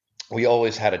 we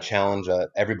always had a challenge.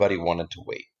 Everybody wanted to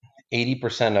wait.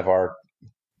 80% of our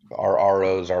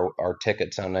ROs, our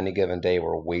tickets on any given day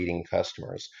were waiting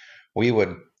customers. We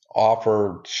would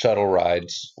offer shuttle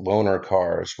rides, loaner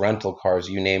cars, rental cars,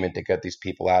 you name it, to get these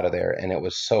people out of there, and it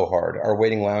was so hard. Our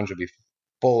waiting lounge would be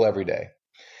full every day,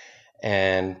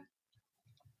 and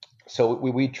so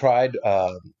we tried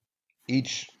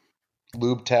each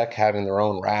lube tech having their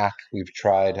own rack. We've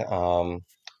tried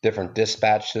different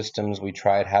dispatch systems. We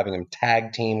tried having them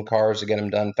tag team cars to get them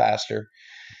done faster.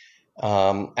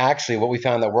 Actually, what we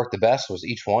found that worked the best was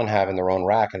each one having their own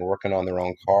rack and working on their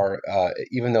own car.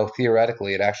 Even though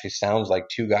theoretically it actually sounds like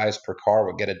two guys per car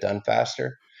would get it done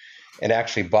faster, it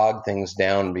actually bogged things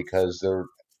down because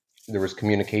there was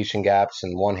communication gaps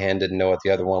and one hand didn't know what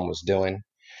the other one was doing,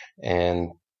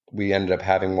 and we ended up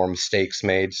having more mistakes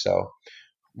made. So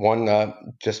one,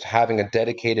 just having a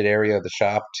dedicated area of the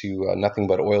shop to nothing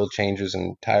but oil changes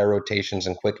and tire rotations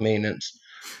and quick maintenance,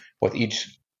 with each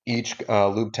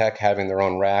lube tech having their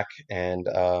own rack, and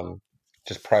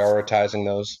just prioritizing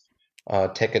those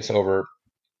tickets over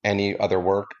any other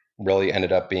work really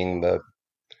ended up being the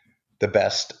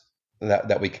best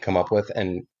that we could come up with,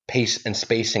 and pace and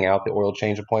spacing out the oil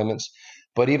change appointments.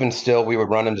 But even still, we would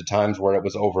run into times where it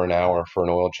was over an hour for an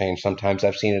oil change. Sometimes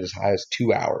I've seen it as high as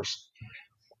 2 hours,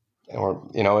 or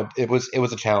it was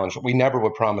a challenge. We never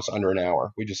would promise under an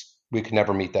hour. We could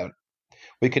never meet that.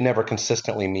 We could never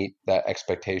consistently meet that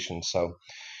expectation. So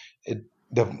it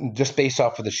just based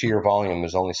off of the sheer volume,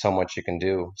 there's only so much you can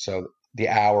do. So the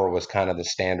hour was kind of the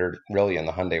standard, really, in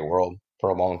the Hyundai world for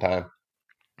a long time.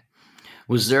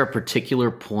 Was there a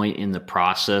particular point in the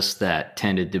process that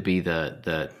tended to be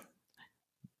the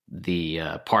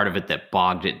part of it that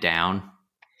bogged it down?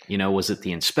 Was it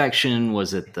the inspection?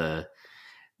 Was it the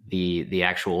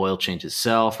actual oil change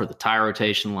itself, or the tire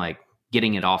rotation, like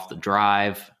getting it off the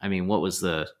drive? I mean, what was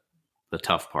the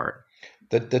tough part?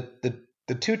 The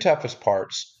two toughest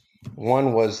parts.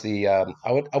 One was I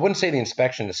wouldn't say the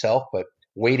inspection itself, but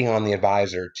waiting on the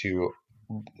advisor to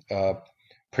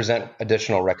present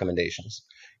additional recommendations.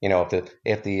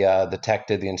 If the tech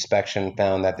did the inspection,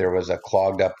 found that there was a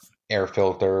clogged up air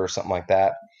filter or something like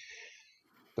that.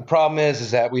 The problem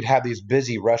is that we'd have these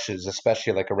busy rushes,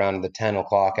 especially like around the 10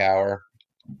 o'clock hour.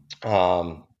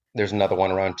 There's another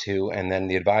one around 2, and then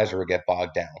the advisor would get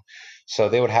bogged down. So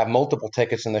they would have multiple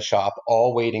tickets in the shop,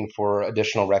 all waiting for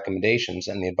additional recommendations,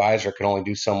 and the advisor could only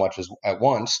do so much at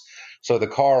once. So the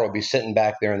car would be sitting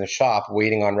back there in the shop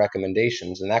waiting on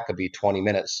recommendations, and that could be 20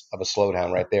 minutes of a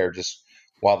slowdown right there, just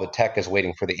while the tech is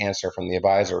waiting for the answer from the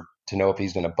advisor to know if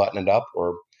he's going to button it up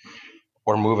or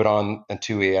move it on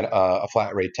into a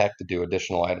flat rate tech to do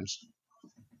additional items.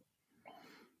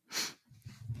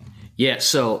 Yeah.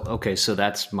 So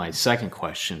that's my second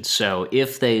question. So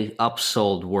if they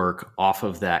upsold work off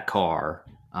of that car,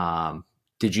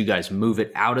 did you guys move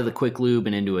it out of the quick lube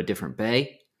and into a different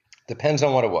bay? Depends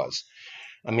on what it was.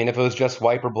 I mean, if it was just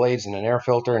wiper blades and an air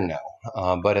filter, no.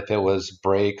 But if it was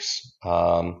brakes,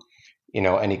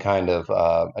 any kind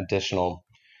of additional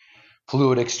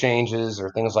fluid exchanges or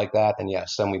things like that, then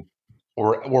yes. Then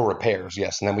or repairs,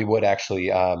 yes. And then we would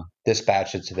actually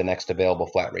dispatch it to the next available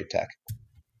flat rate tech.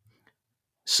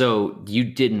 So you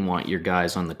didn't want your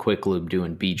guys on the quick lube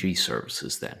doing BG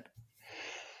services then?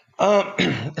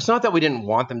 It's not that we didn't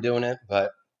want them doing it,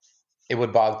 but it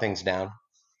would bog things down.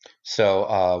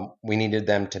 So we needed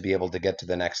them to be able to get to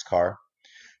the next car.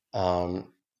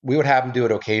 We would have them do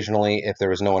it occasionally if there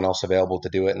was no one else available to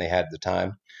do it and they had the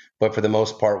time. But for the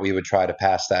most part, we would try to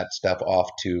pass that stuff off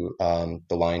to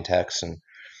the line techs. And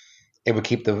it would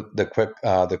keep the quick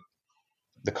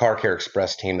the car care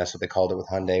express team. That's what they called it with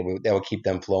Hyundai. That would keep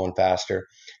them flowing faster,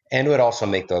 and it would also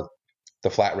make the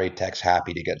flat rate techs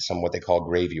happy to get some what they call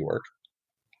gravy work.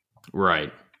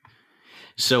 Right.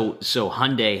 So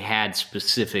Hyundai had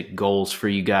specific goals for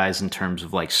you guys in terms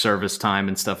of like service time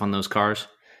and stuff on those cars?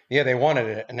 Yeah, they wanted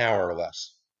it an hour or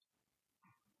less.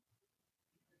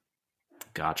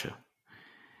 Gotcha.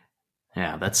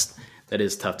 Yeah, that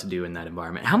is tough to do in that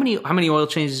environment. How many oil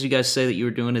changes you guys say that you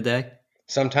were doing a day?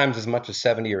 Sometimes as much as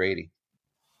 70 or 80.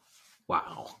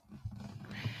 Wow.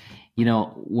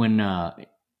 When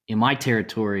in my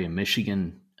territory in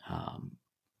Michigan,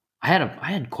 I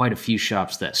had quite a few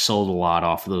shops that sold a lot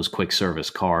off of those quick service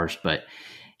cars, but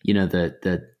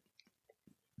the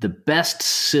best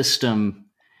system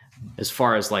as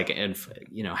far as like, and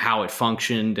how it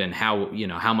functioned and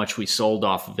how much we sold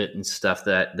off of it and stuff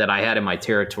that I had in my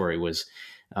territory was,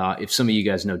 if some of you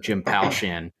guys know Jim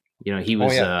Palshan, he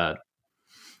was,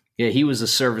 he was a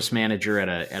service manager at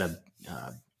a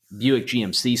Buick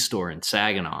GMC store in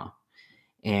Saginaw,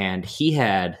 and he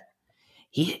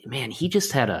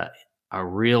just had a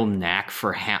real knack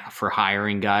for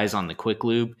hiring guys on the quick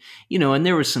lube, and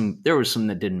there was some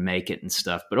that didn't make it and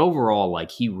stuff, but overall,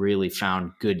 like, he really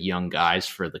found good young guys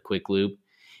for the quick lube.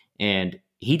 And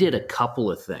he did a couple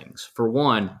of things. For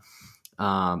one,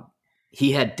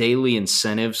 he had daily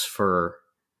incentives for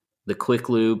the quick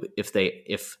lube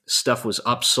if stuff was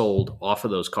upsold off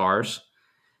of those cars.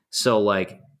 So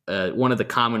like, one of the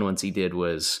common ones he did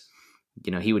was,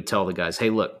 he would tell the guys, hey,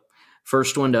 look,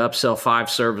 first one to upsell 5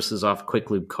 services off quick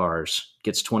lube cars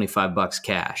gets $25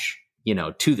 cash,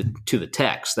 to the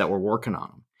techs that were working on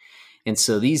them. And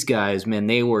so these guys, man,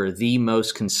 they were the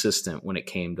most consistent when it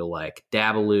came to like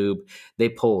Dabalube. They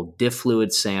pulled diff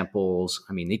fluid samples.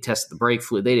 I mean, they tested the brake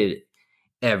fluid. They did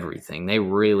everything. They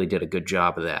really did a good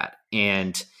job of that.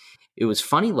 And it was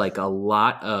funny, like a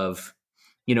lot of,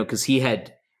 because he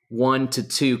had 1 to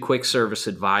 2 quick service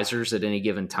advisors at any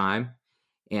given time.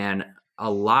 And a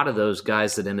lot of those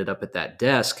guys that ended up at that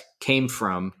desk came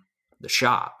from the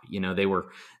shop.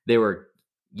 They were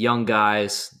young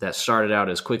guys that started out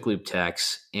as quick lube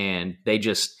techs, and they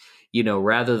just,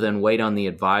 rather than wait on the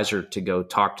advisor to go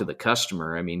talk to the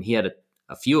customer, I mean, he had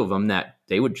a few of them that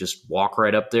they would just walk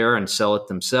right up there and sell it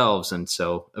themselves. And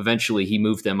so eventually he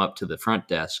moved them up to the front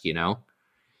desk, It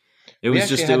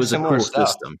was a cool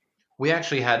system. We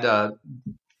actually had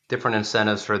different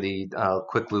incentives for the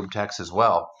quick lube techs as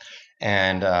well,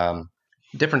 and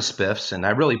different spiffs. And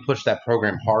I really pushed that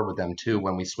program hard with them too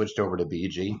when we switched over to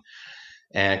BG.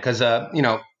 And because,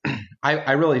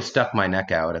 I really stuck my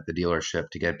neck out at the dealership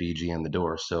to get BG in the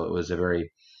door. So it was a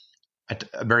very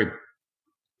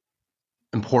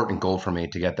important goal for me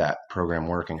to get that program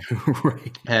working.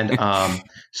 Right. And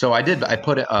so I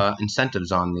put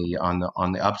incentives on the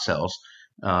upsells.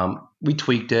 We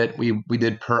tweaked it. We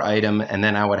did per item, and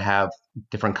then I would have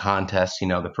different contests.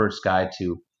 The first guy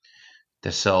to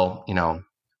sell,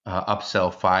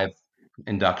 upsell 5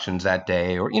 inductions that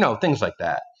day, or things like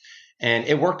that. And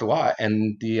it worked a lot.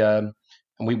 And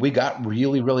we got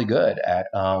really, really good at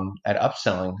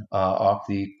upselling off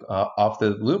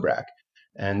the lube rack.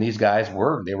 And these guys they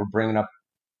were bringing up.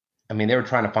 I mean, they were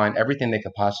trying to find everything they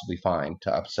could possibly find to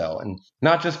upsell, and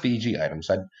not just BG items.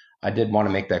 I did want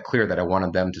to make that clear that I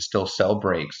wanted them to still sell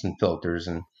brakes and filters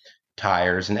and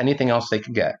tires and anything else they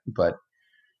could get. But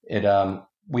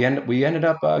we ended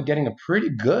up getting a pretty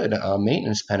good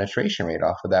maintenance penetration rate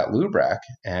off of that lube rack.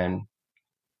 And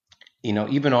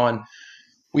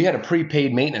we had a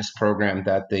prepaid maintenance program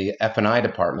that the F&I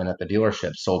department at the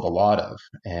dealership sold a lot of,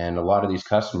 and a lot of these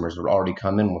customers would already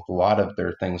come in with a lot of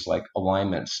their things like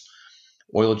alignments,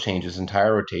 oil changes, and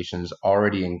tire rotations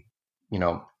already in,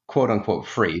 quote unquote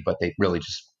free, but they really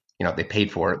just, they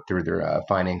paid for it through their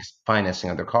financing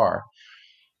of their car.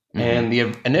 Mm-hmm. And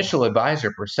the initial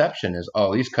advisor perception is,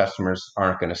 oh, these customers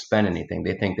aren't going to spend anything.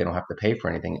 They think they don't have to pay for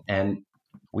anything. And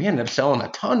we ended up selling a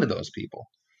ton to those people.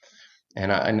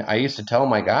 And I used to tell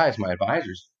my guys, my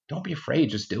advisors, don't be afraid,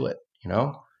 just do it.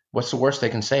 What's the worst they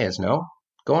can say is no,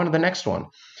 go on to the next one.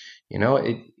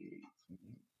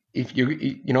 If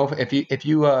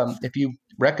you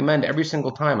recommend every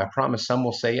single time, I promise some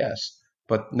will say yes,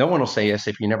 but no one will say yes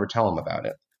if you never tell them about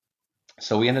it.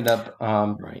 So we ended up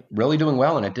really doing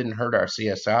well, and it didn't hurt our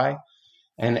CSI.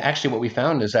 And actually what we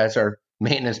found is as our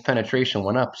maintenance penetration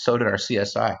went up, so did our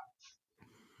CSI.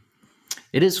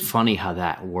 It is funny how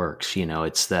that works.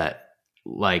 It's that,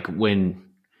 like, when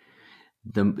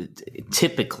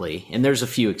typically, and there's a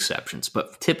few exceptions,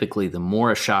 but typically the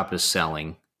more a shop is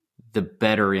selling, the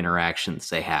better interactions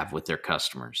they have with their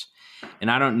customers.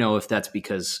 And I don't know if that's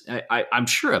because I'm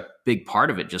sure a big part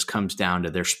of it just comes down to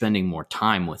they're spending more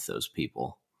time with those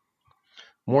people.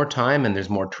 More time, and there's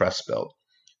more trust built.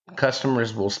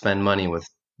 Customers will spend money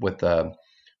with a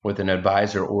with an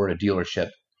advisor or a dealership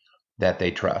that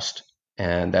they trust,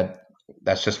 and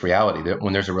that's just reality. That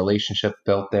when there's a relationship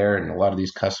built there, and a lot of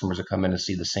these customers are coming to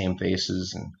see the same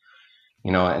faces, and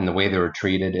and the way they were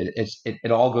treated,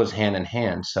 it all goes hand in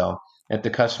hand. So if the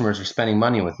customers are spending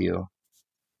money with you,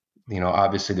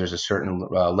 obviously there's a certain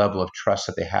level of trust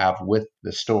that they have with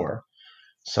the store.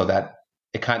 So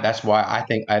that's why I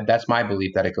think that's my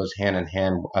belief that it goes hand in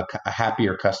hand. A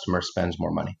happier customer spends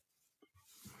more money.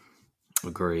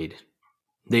 Agreed.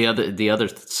 The other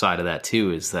side of that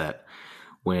too is that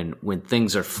when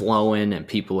things are flowing and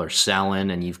people are selling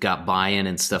and you've got buy-in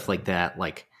and stuff like that,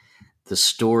 like the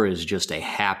store is just a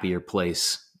happier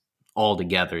place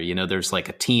altogether. There's like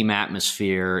a team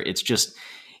atmosphere.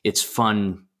 It's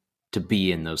fun to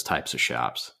be in those types of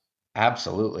shops.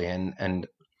 Absolutely. And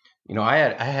I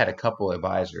had a couple of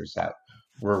advisors that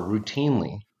were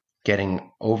routinely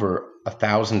getting over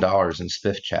 $1,000 in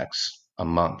spiff checks a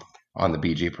month on the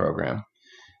BG program.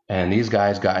 And these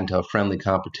guys got into a friendly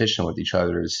competition with each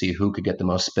other to see who could get the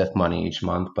most spiff money each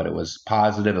month. But it was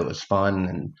positive, it was fun,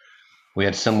 and we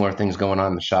had similar things going on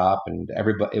in the shop. And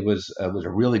everybody, it was a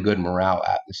really good morale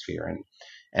atmosphere.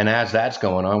 And as that's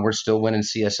going on, we're still winning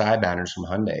CSI banners from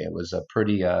Hyundai. It was a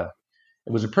pretty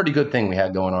good thing we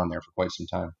had going on there for quite some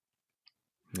time.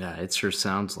 Yeah, it sure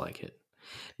sounds like it.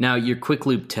 Now, your quick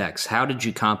lube techs, how did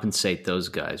you compensate those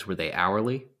guys? Were they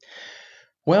hourly?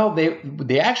 Well,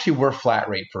 they actually were flat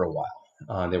rate for a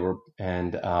while. There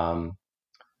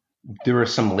were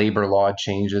some labor law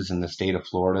changes in the state of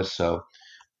Florida, so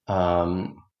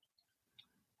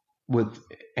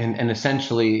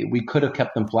essentially we could have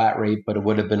kept them flat rate, but it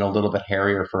would have been a little bit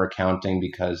hairier for accounting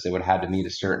because they would have had to meet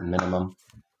a certain minimum.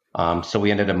 So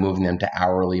we ended up moving them to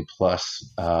hourly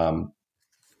plus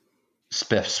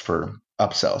spiffs for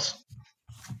upsells.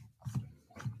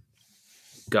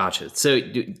 Gotcha. So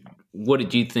what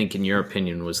did you think, in your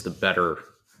opinion, was the better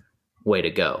way to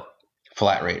go?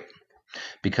 Flat rate,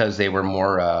 because they were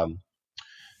more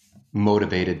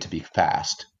motivated to be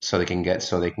fast, so they can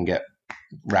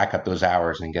rack up those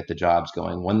hours and get the jobs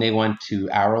going. When they went to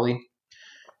hourly,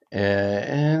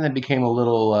 and it became a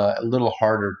little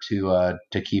harder to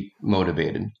keep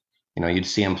motivated. You'd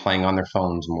see them playing on their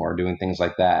phones more, doing things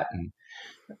like that, and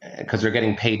because they're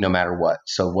getting paid no matter what.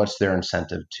 So what's their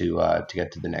incentive to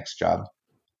get to the next job?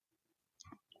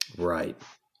 Right.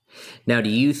 Now, do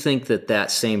you think that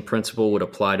same principle would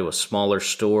apply to a smaller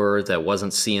store that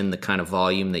wasn't seeing the kind of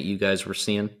volume that you guys were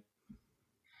seeing?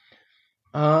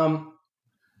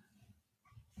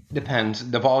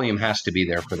 Depends. The volume has to be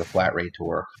there for the flat rate to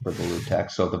work for the lube tech.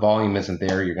 So if the volume isn't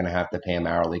there, you're going to have to pay them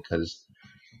hourly, because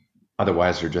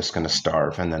otherwise they're just going to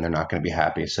starve and then they're not going to be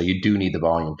happy. So you do need the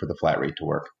volume for the flat rate to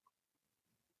work.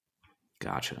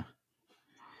 Gotcha.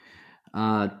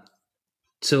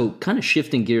 So kind of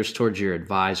shifting gears towards your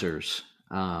advisors,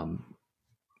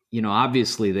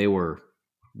 obviously they were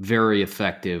very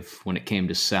effective when it came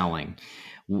to selling.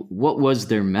 What was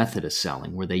their method of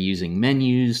selling? Were they using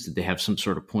menus? Did they have some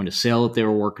sort of point of sale that they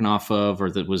were working off of? Or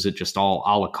was it just all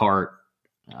a la carte,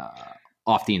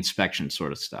 off the inspection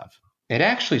sort of stuff? It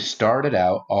actually started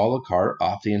out a la carte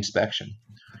off the inspection.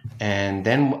 And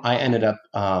then I ended up,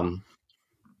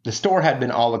 the store had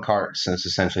been a la carte since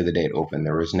essentially the day it opened.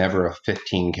 There was never a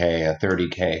 15K, a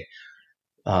 30K.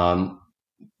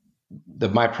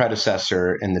 My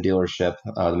predecessor in the dealership,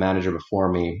 the manager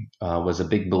before me, was a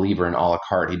big believer in a la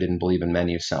carte. He didn't believe in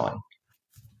menu selling.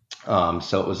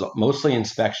 So it was mostly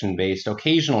inspection based,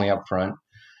 occasionally up front,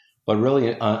 but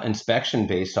really inspection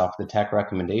based off the tech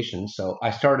recommendations. So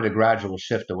I started a gradual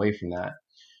shift away from that.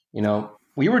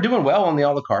 We were doing well on the a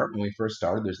la carte when we first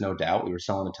started. There's no doubt we were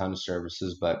selling a ton of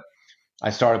services, but I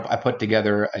put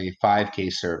together a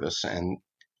 5K service, and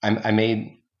I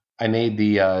made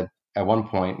the at one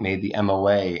point made the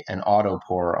MOA an auto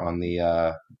pour on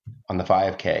the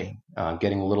 5K,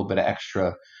 getting a little bit of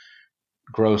extra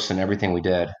gross in everything we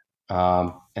did.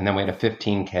 And then we had a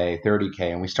 15K,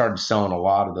 30K, and we started selling a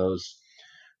lot of those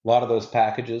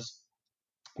packages.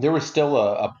 There was still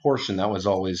a portion that was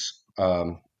always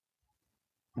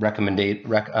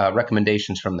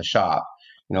recommendations from the shop,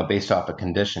 based off a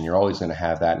condition. You're always going to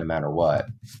have that no matter what.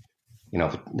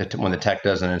 When the tech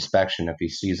does an inspection, if he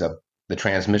sees the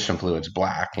transmission fluid's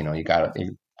black, you got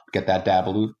to get that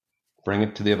Dabalute, bring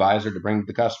it to the advisor to bring to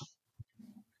the customer.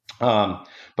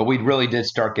 But we really did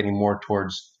start getting more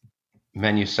towards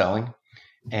menu selling,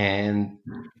 and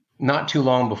not too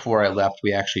long before I left,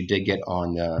 we actually did get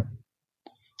on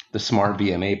the Smart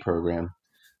VMA program,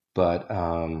 but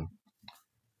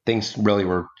things really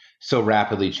were so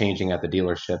rapidly changing at the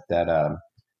dealership that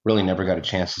really never got a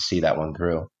chance to see that one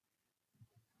through.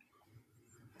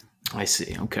 I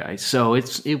see. Okay, so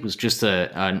it was just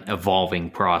an evolving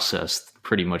process,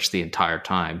 pretty much the entire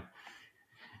time.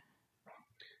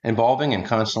 Evolving and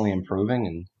constantly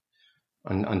improving,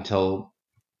 and until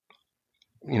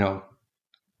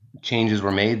changes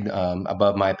were made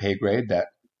above my pay grade that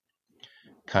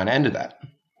kind of ended that.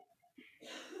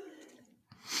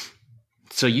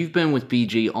 So you've been with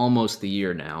BG almost a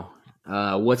year now.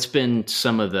 What's been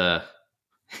some of the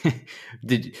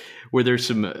were there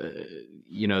some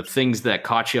things that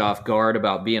caught you off guard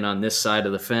about being on this side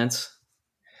of the fence?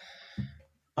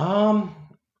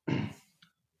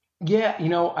 Yeah,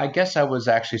 I guess I was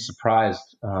actually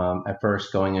surprised at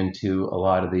first going into a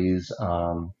lot of these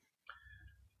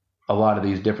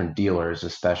different dealers,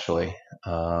 especially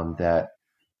that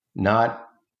not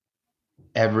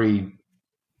every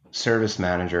service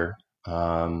manager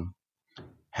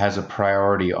has a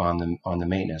priority on the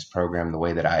maintenance program the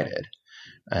way that I did,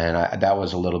 and that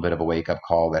was a little bit of a wake up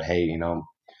call that, hey,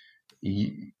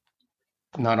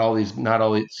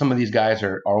 some of these guys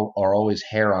are always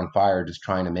hair on fire just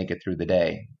trying to make it through the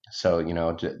day. So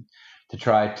to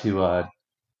try to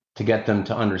get them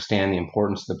to understand the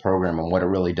importance of the program and what it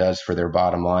really does for their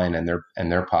bottom line and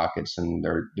their pockets and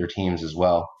their teams as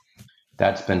well.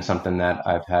 That's been something that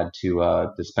I've had to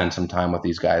spend some time with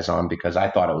these guys on, because I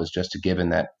thought it was just a given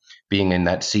that being in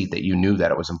that seat that you knew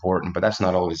that it was important, but that's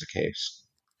not always the case.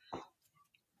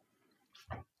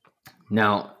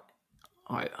 Now,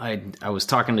 I was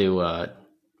talking to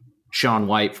Sean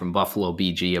White from Buffalo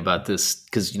BG about this,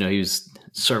 because he was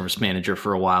service manager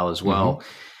for a while as well.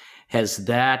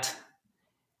 Mm-hmm.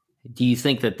 Do you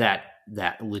think that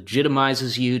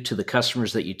legitimizes you to the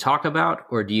customers that you talk about,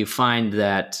 or do you find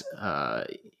that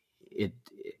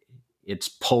it's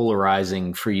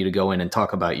polarizing for you to go in and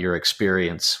talk about your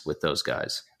experience with those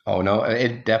guys? Oh no,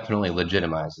 it definitely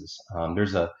legitimizes.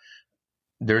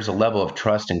 There's a level of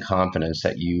trust and confidence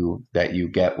that you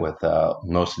get with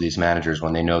most of these managers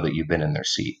when they know that you've been in their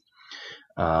seat.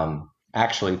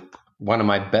 Actually, one of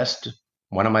my best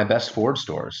Ford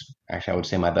stores, I would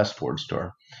say my best Ford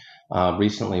store,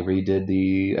 recently redid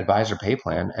the advisor pay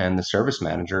plan, and the service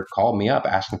manager called me up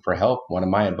asking for help, wanted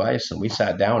my advice, and we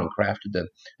sat down and crafted the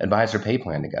advisor pay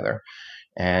plan together.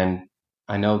 And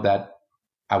I know that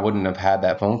I wouldn't have had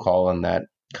that phone call and that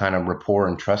kind of rapport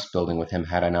and trust building with him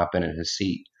had I not been in his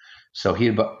seat. So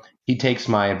he takes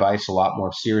my advice a lot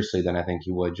more seriously than I think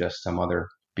he would just some other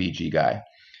BG guy.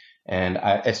 And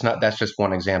that's just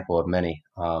one example of many.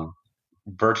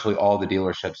 Virtually all the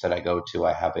dealerships that I go to,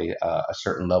 I have a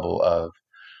certain level of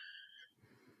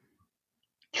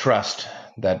trust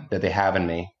that they have in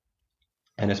me.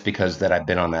 And it's because that I've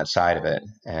been on that side of it.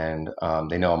 And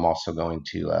they know I'm also going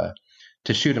to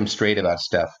shoot them straight about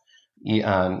stuff,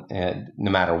 no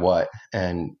matter what.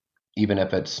 And even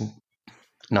if it's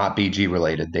not BG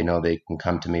related, they know they can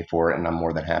come to me for it, and I'm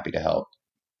more than happy to help.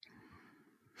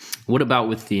 What about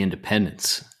with the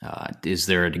independents? Is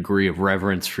there a degree of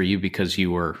reverence for you because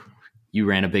you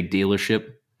ran a big dealership?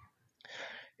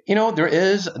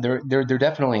 There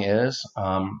definitely is,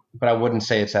 but I wouldn't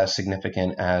say it's as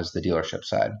significant as the dealership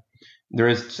side. There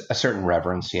is a certain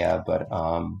reverence, yeah, but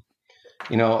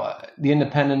the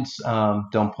independents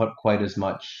don't put quite as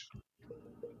much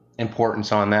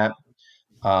importance on that.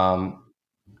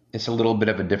 It's a little bit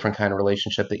of a different kind of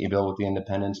relationship that you build with the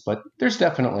independents, but there's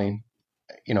definitely,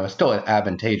 it's still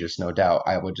advantageous, no doubt.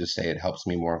 I would just say it helps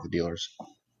me more with the dealers.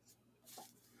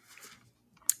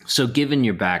 So given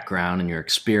your background and your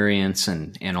experience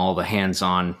and all the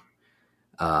hands-on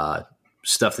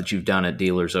stuff that you've done at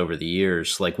dealers over the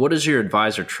years, like, what is your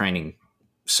advisor training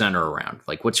center around?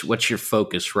 Like, what's your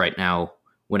focus right now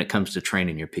when it comes to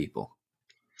training your people?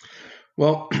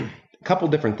 Well, a couple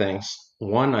different things.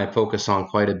 One I focus on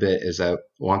quite a bit is I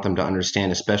want them to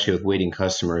understand, especially with waiting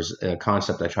customers, a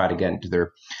concept I try to get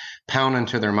pound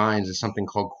into their minds is something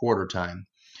called quarter time.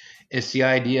 It's the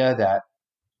idea that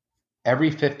every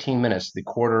 15 minutes, the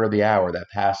quarter of the hour that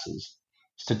passes,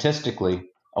 statistically,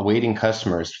 a waiting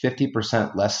customer is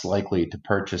 50% less likely to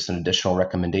purchase an additional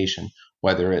recommendation,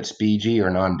 whether it's BG or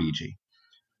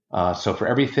non-BG. So for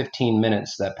every 15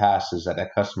 minutes that passes that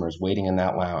customer is waiting in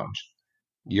that lounge,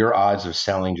 your odds of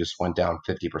selling just went down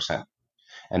 50%,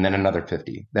 and then another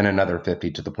 50, then another 50,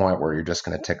 to the point where you're just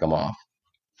going to tick them off.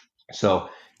 So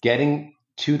getting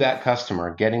to that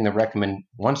customer, getting the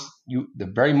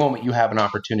very moment you have an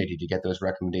opportunity to get those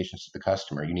recommendations to the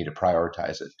customer, you need to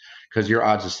prioritize it, because your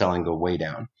odds of selling go way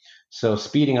down. So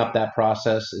speeding up that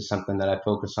process is something that I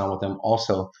focus on with them.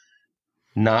 Also,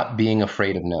 not being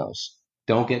afraid of no's.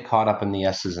 Don't get caught up in the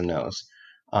yeses and no's.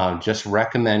 Just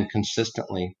recommend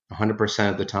consistently 100%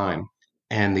 of the time,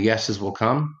 and the yeses will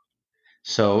come.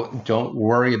 So don't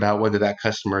worry about whether that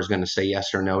customer is going to say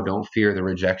yes or no. Don't fear the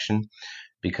rejection,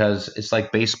 because it's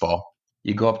like baseball.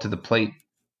 You go up to the plate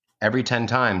every 10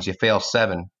 times, you fail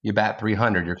 7, you bat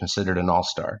 300, you're considered an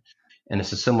all-star. And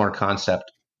it's a similar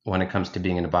concept when it comes to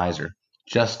being an advisor.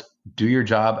 Just do your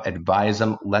job, advise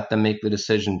them, let them make the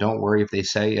decision. Don't worry if they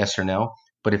say yes or no.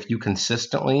 But if you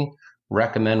consistently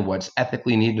recommend what's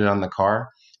ethically needed on the car,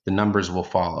 the numbers will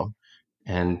follow.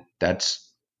 And that's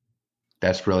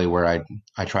really where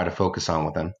I try to focus on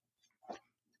with them.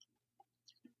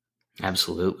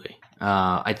 Absolutely.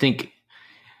 I think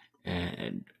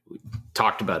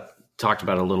talked about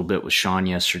it a little bit with Sean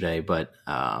yesterday, but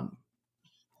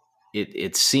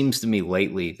it seems to me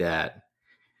lately that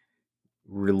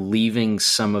relieving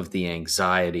some of the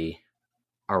anxiety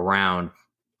around,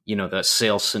 that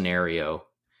sales scenario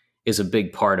is a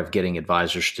big part of getting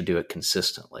advisors to do it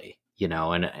consistently,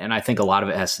 and I think a lot of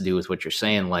it has to do with what you're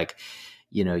saying. Like,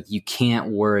 you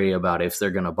can't worry about if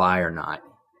they're going to buy or not.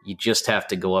 You just have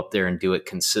to go up there and do it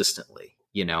consistently.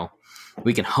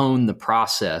 We can hone the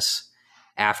process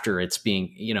after it's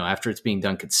being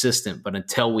done consistent, but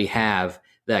until we have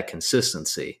that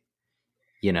consistency,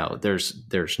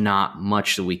 there's not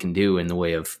much that we can do in the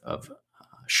way of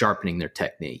sharpening their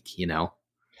technique,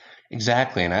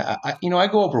 Exactly. And I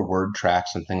go over word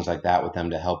tracks and things like that with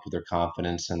them to help with their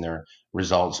confidence and their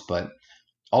results. But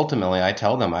ultimately, I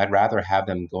tell them I'd rather have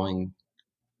them going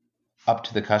up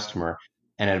to the customer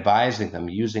and advising them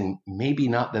using maybe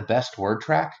not the best word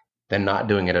track than not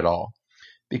doing it at all,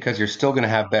 because you're still going to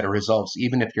have better results.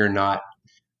 Even if you're not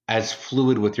as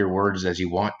fluid with your words as you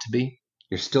want to be,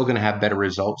 you're still going to have better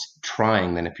results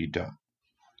trying than if you don't.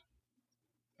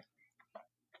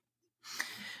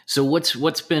 So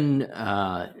what's been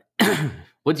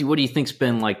what do you think's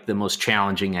been like the most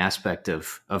challenging aspect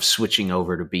of switching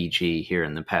over to BG here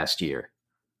in the past year?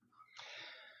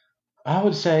 I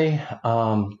would say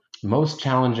most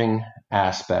challenging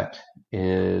aspect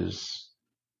is,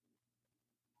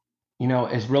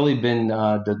 has really been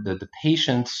the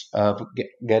patience of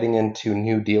getting into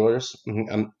new dealers.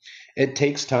 It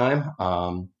takes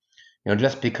time.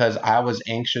 Just because I was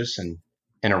anxious and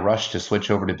in a rush to switch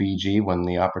over to BG when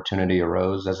the opportunity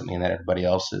arose doesn't mean that everybody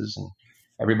else is. And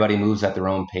everybody moves at their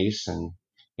own pace, and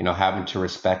having to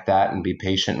respect that and be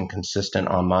patient and consistent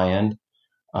on my end,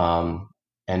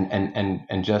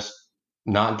 and just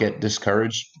not get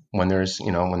discouraged when there's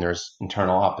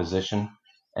internal opposition,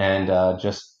 and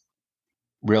just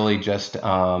really just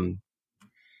the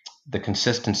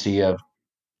consistency of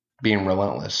being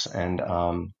relentless, and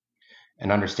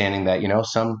understanding that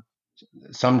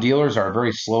some dealers are a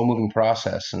very slow moving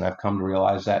process, and I've come to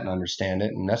realize that and understand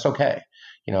it, and that's okay.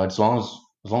 As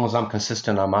long as I'm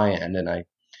consistent on my end and I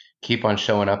keep on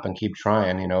showing up and keep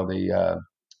trying,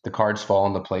 the cards fall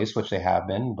into place, which they have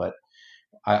been. But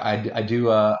I do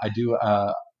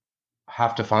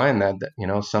have to find that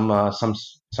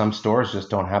some stores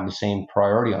just don't have the same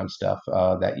priority on stuff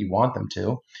that you want them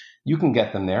to. You can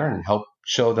get them there and help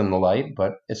show them the light,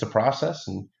 but it's a process,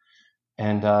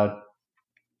 and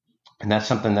that's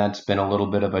something that's been a little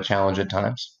bit of a challenge at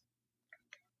times.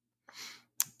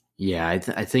 Yeah, I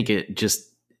think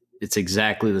it's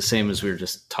exactly the same as we were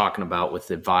just talking about with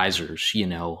advisors.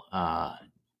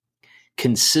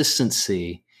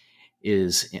 Consistency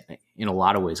is in a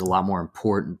lot of ways a lot more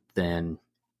important than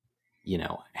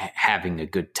having a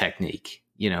good technique.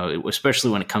 Especially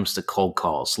when it comes to cold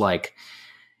calls. Like,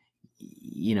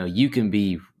 you can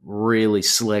be really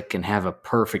slick and have a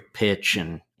perfect pitch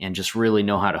and just really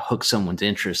know how to hook someone's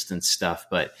interest and stuff.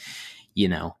 But,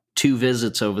 2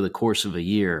 visits over the course of a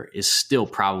year is still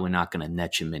probably not going to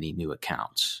net you many new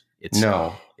accounts. It's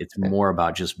more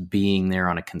about just being there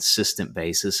on a consistent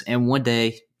basis. And one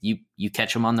day you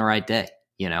catch them on the right day.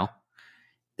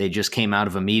 They just came out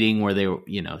of a meeting where they were,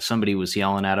 somebody was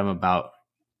yelling at them about,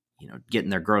 getting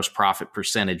their gross profit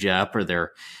percentage up, or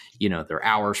their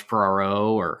hours per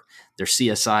RO, or their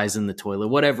CSIs in the toilet,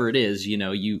 whatever it is.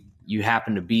 You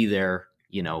happen to be there,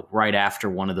 right after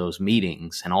one of those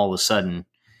meetings, and all of a sudden,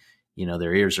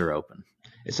 their ears are open.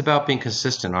 It's about being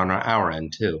consistent on our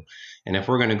end too. And if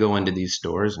we're going to go into these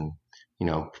stores and,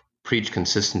 preach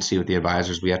consistency with the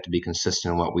advisors, we have to be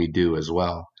consistent in what we do as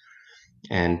well.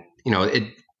 And,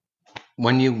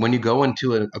 when you go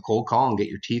into a cold call and get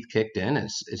your teeth kicked in,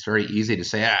 it's very easy to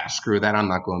say, screw that, I'm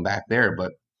not going back there.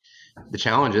 But the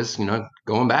challenge is,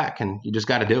 going back, and you just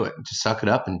got to do it. Just suck it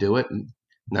up and do it, and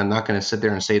And I'm not going to sit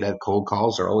there and say that cold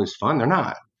calls are always fun. They're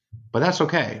not, but that's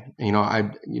okay.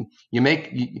 You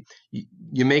make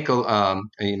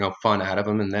fun out of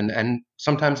them, and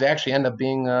sometimes they actually end up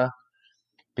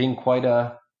being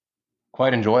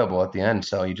quite enjoyable at the end.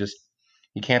 So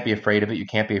you can't be afraid of it. You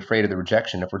can't be afraid of the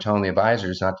rejection. If we're telling the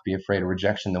advisors not to be afraid of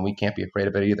rejection, then we can't be afraid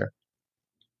of it either.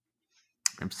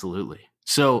 Absolutely.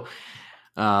 So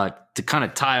to kind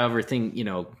of tie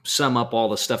everything, sum up all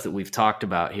the stuff that we've talked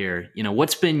about here,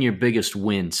 what's been your biggest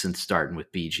win since starting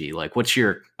with BG? Like, what's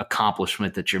your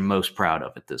accomplishment that you're most proud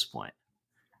of at this point?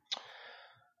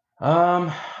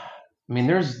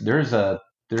 There's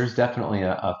definitely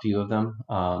a few of them.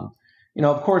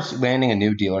 Of course, landing a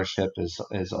new dealership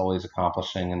is always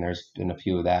accomplishing, and there's been a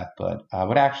few of that. But I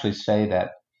would actually say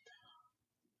that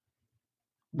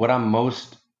what I'm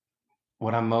most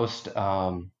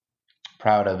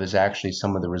proud of is actually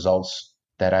some of the results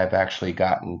that I've actually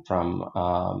gotten from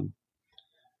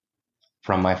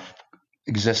my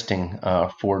existing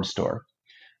Ford store.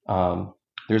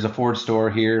 There's a Ford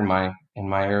store here in my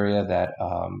area that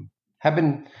have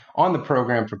been on the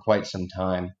program for quite some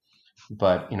time,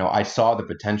 but I saw the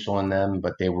potential in them,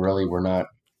 but they really were not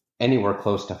anywhere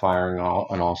close to firing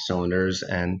on all cylinders.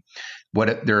 And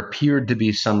there appeared to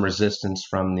be some resistance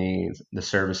from the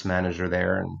service manager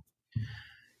there,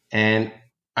 and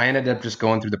I ended up just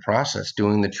going through the process,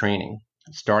 doing the training,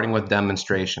 starting with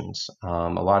demonstrations. A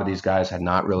lot of these guys had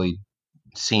not really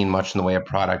seen much in the way of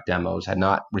product demos, had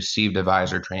not received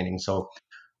advisor training. So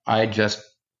I just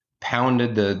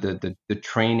pounded the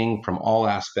training from all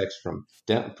aspects, from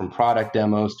product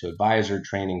demos to advisor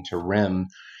training to RIM,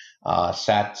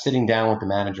 sitting down with the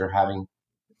manager, having,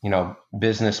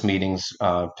 business meetings,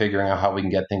 figuring out how we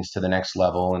can get things to the next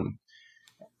level. And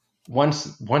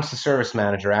once the service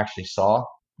manager actually saw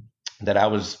that I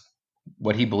was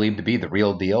what he believed to be the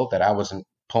real deal, that I wasn't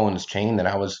pulling his chain, that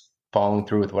I was following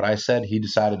through with what I said, he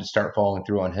decided to start following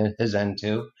through on his end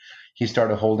too. He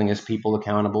started holding his people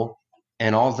accountable,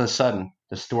 and all of a sudden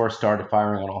the store started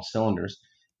firing on all cylinders.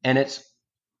 And it's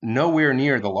nowhere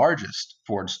near the largest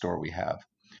Ford store we have.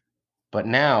 But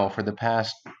now, for the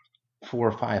past 4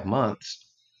 or 5 months,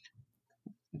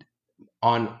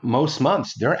 on most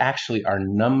months, they're actually our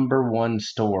number one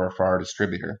store for our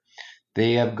distributor.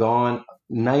 They have gone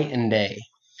night and day.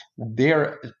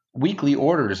 Their weekly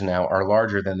orders now are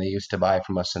larger than they used to buy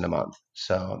from us in a month.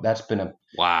 So that's been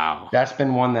wow. That's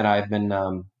been one that I've been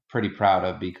pretty proud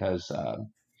of, because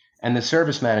and the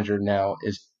service manager now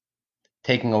is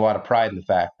taking a lot of pride in the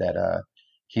fact that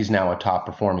he's now a top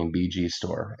performing BG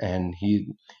store, and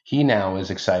he now is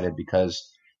excited because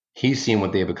he's seen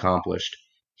what they've accomplished.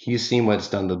 He's seen what it's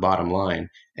done to the bottom line,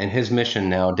 and his mission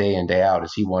now, day in, day out,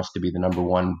 is he wants to be the number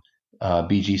one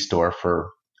BG store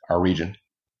for our region.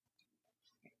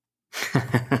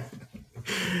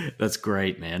 That's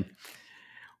great, man.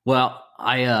 Well,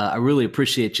 I really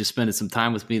appreciate you spending some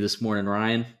time with me this morning,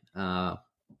 Ryan.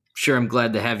 Sure, I'm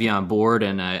glad to have you on board,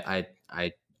 and I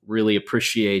really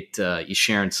appreciate you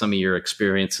sharing some of your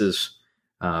experiences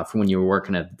from when you were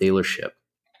working at the dealership.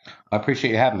 I appreciate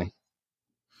you having me.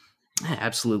 Yeah,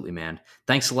 absolutely, man.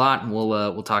 Thanks a lot, and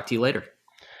we'll talk to you later.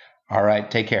 All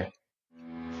right, take care.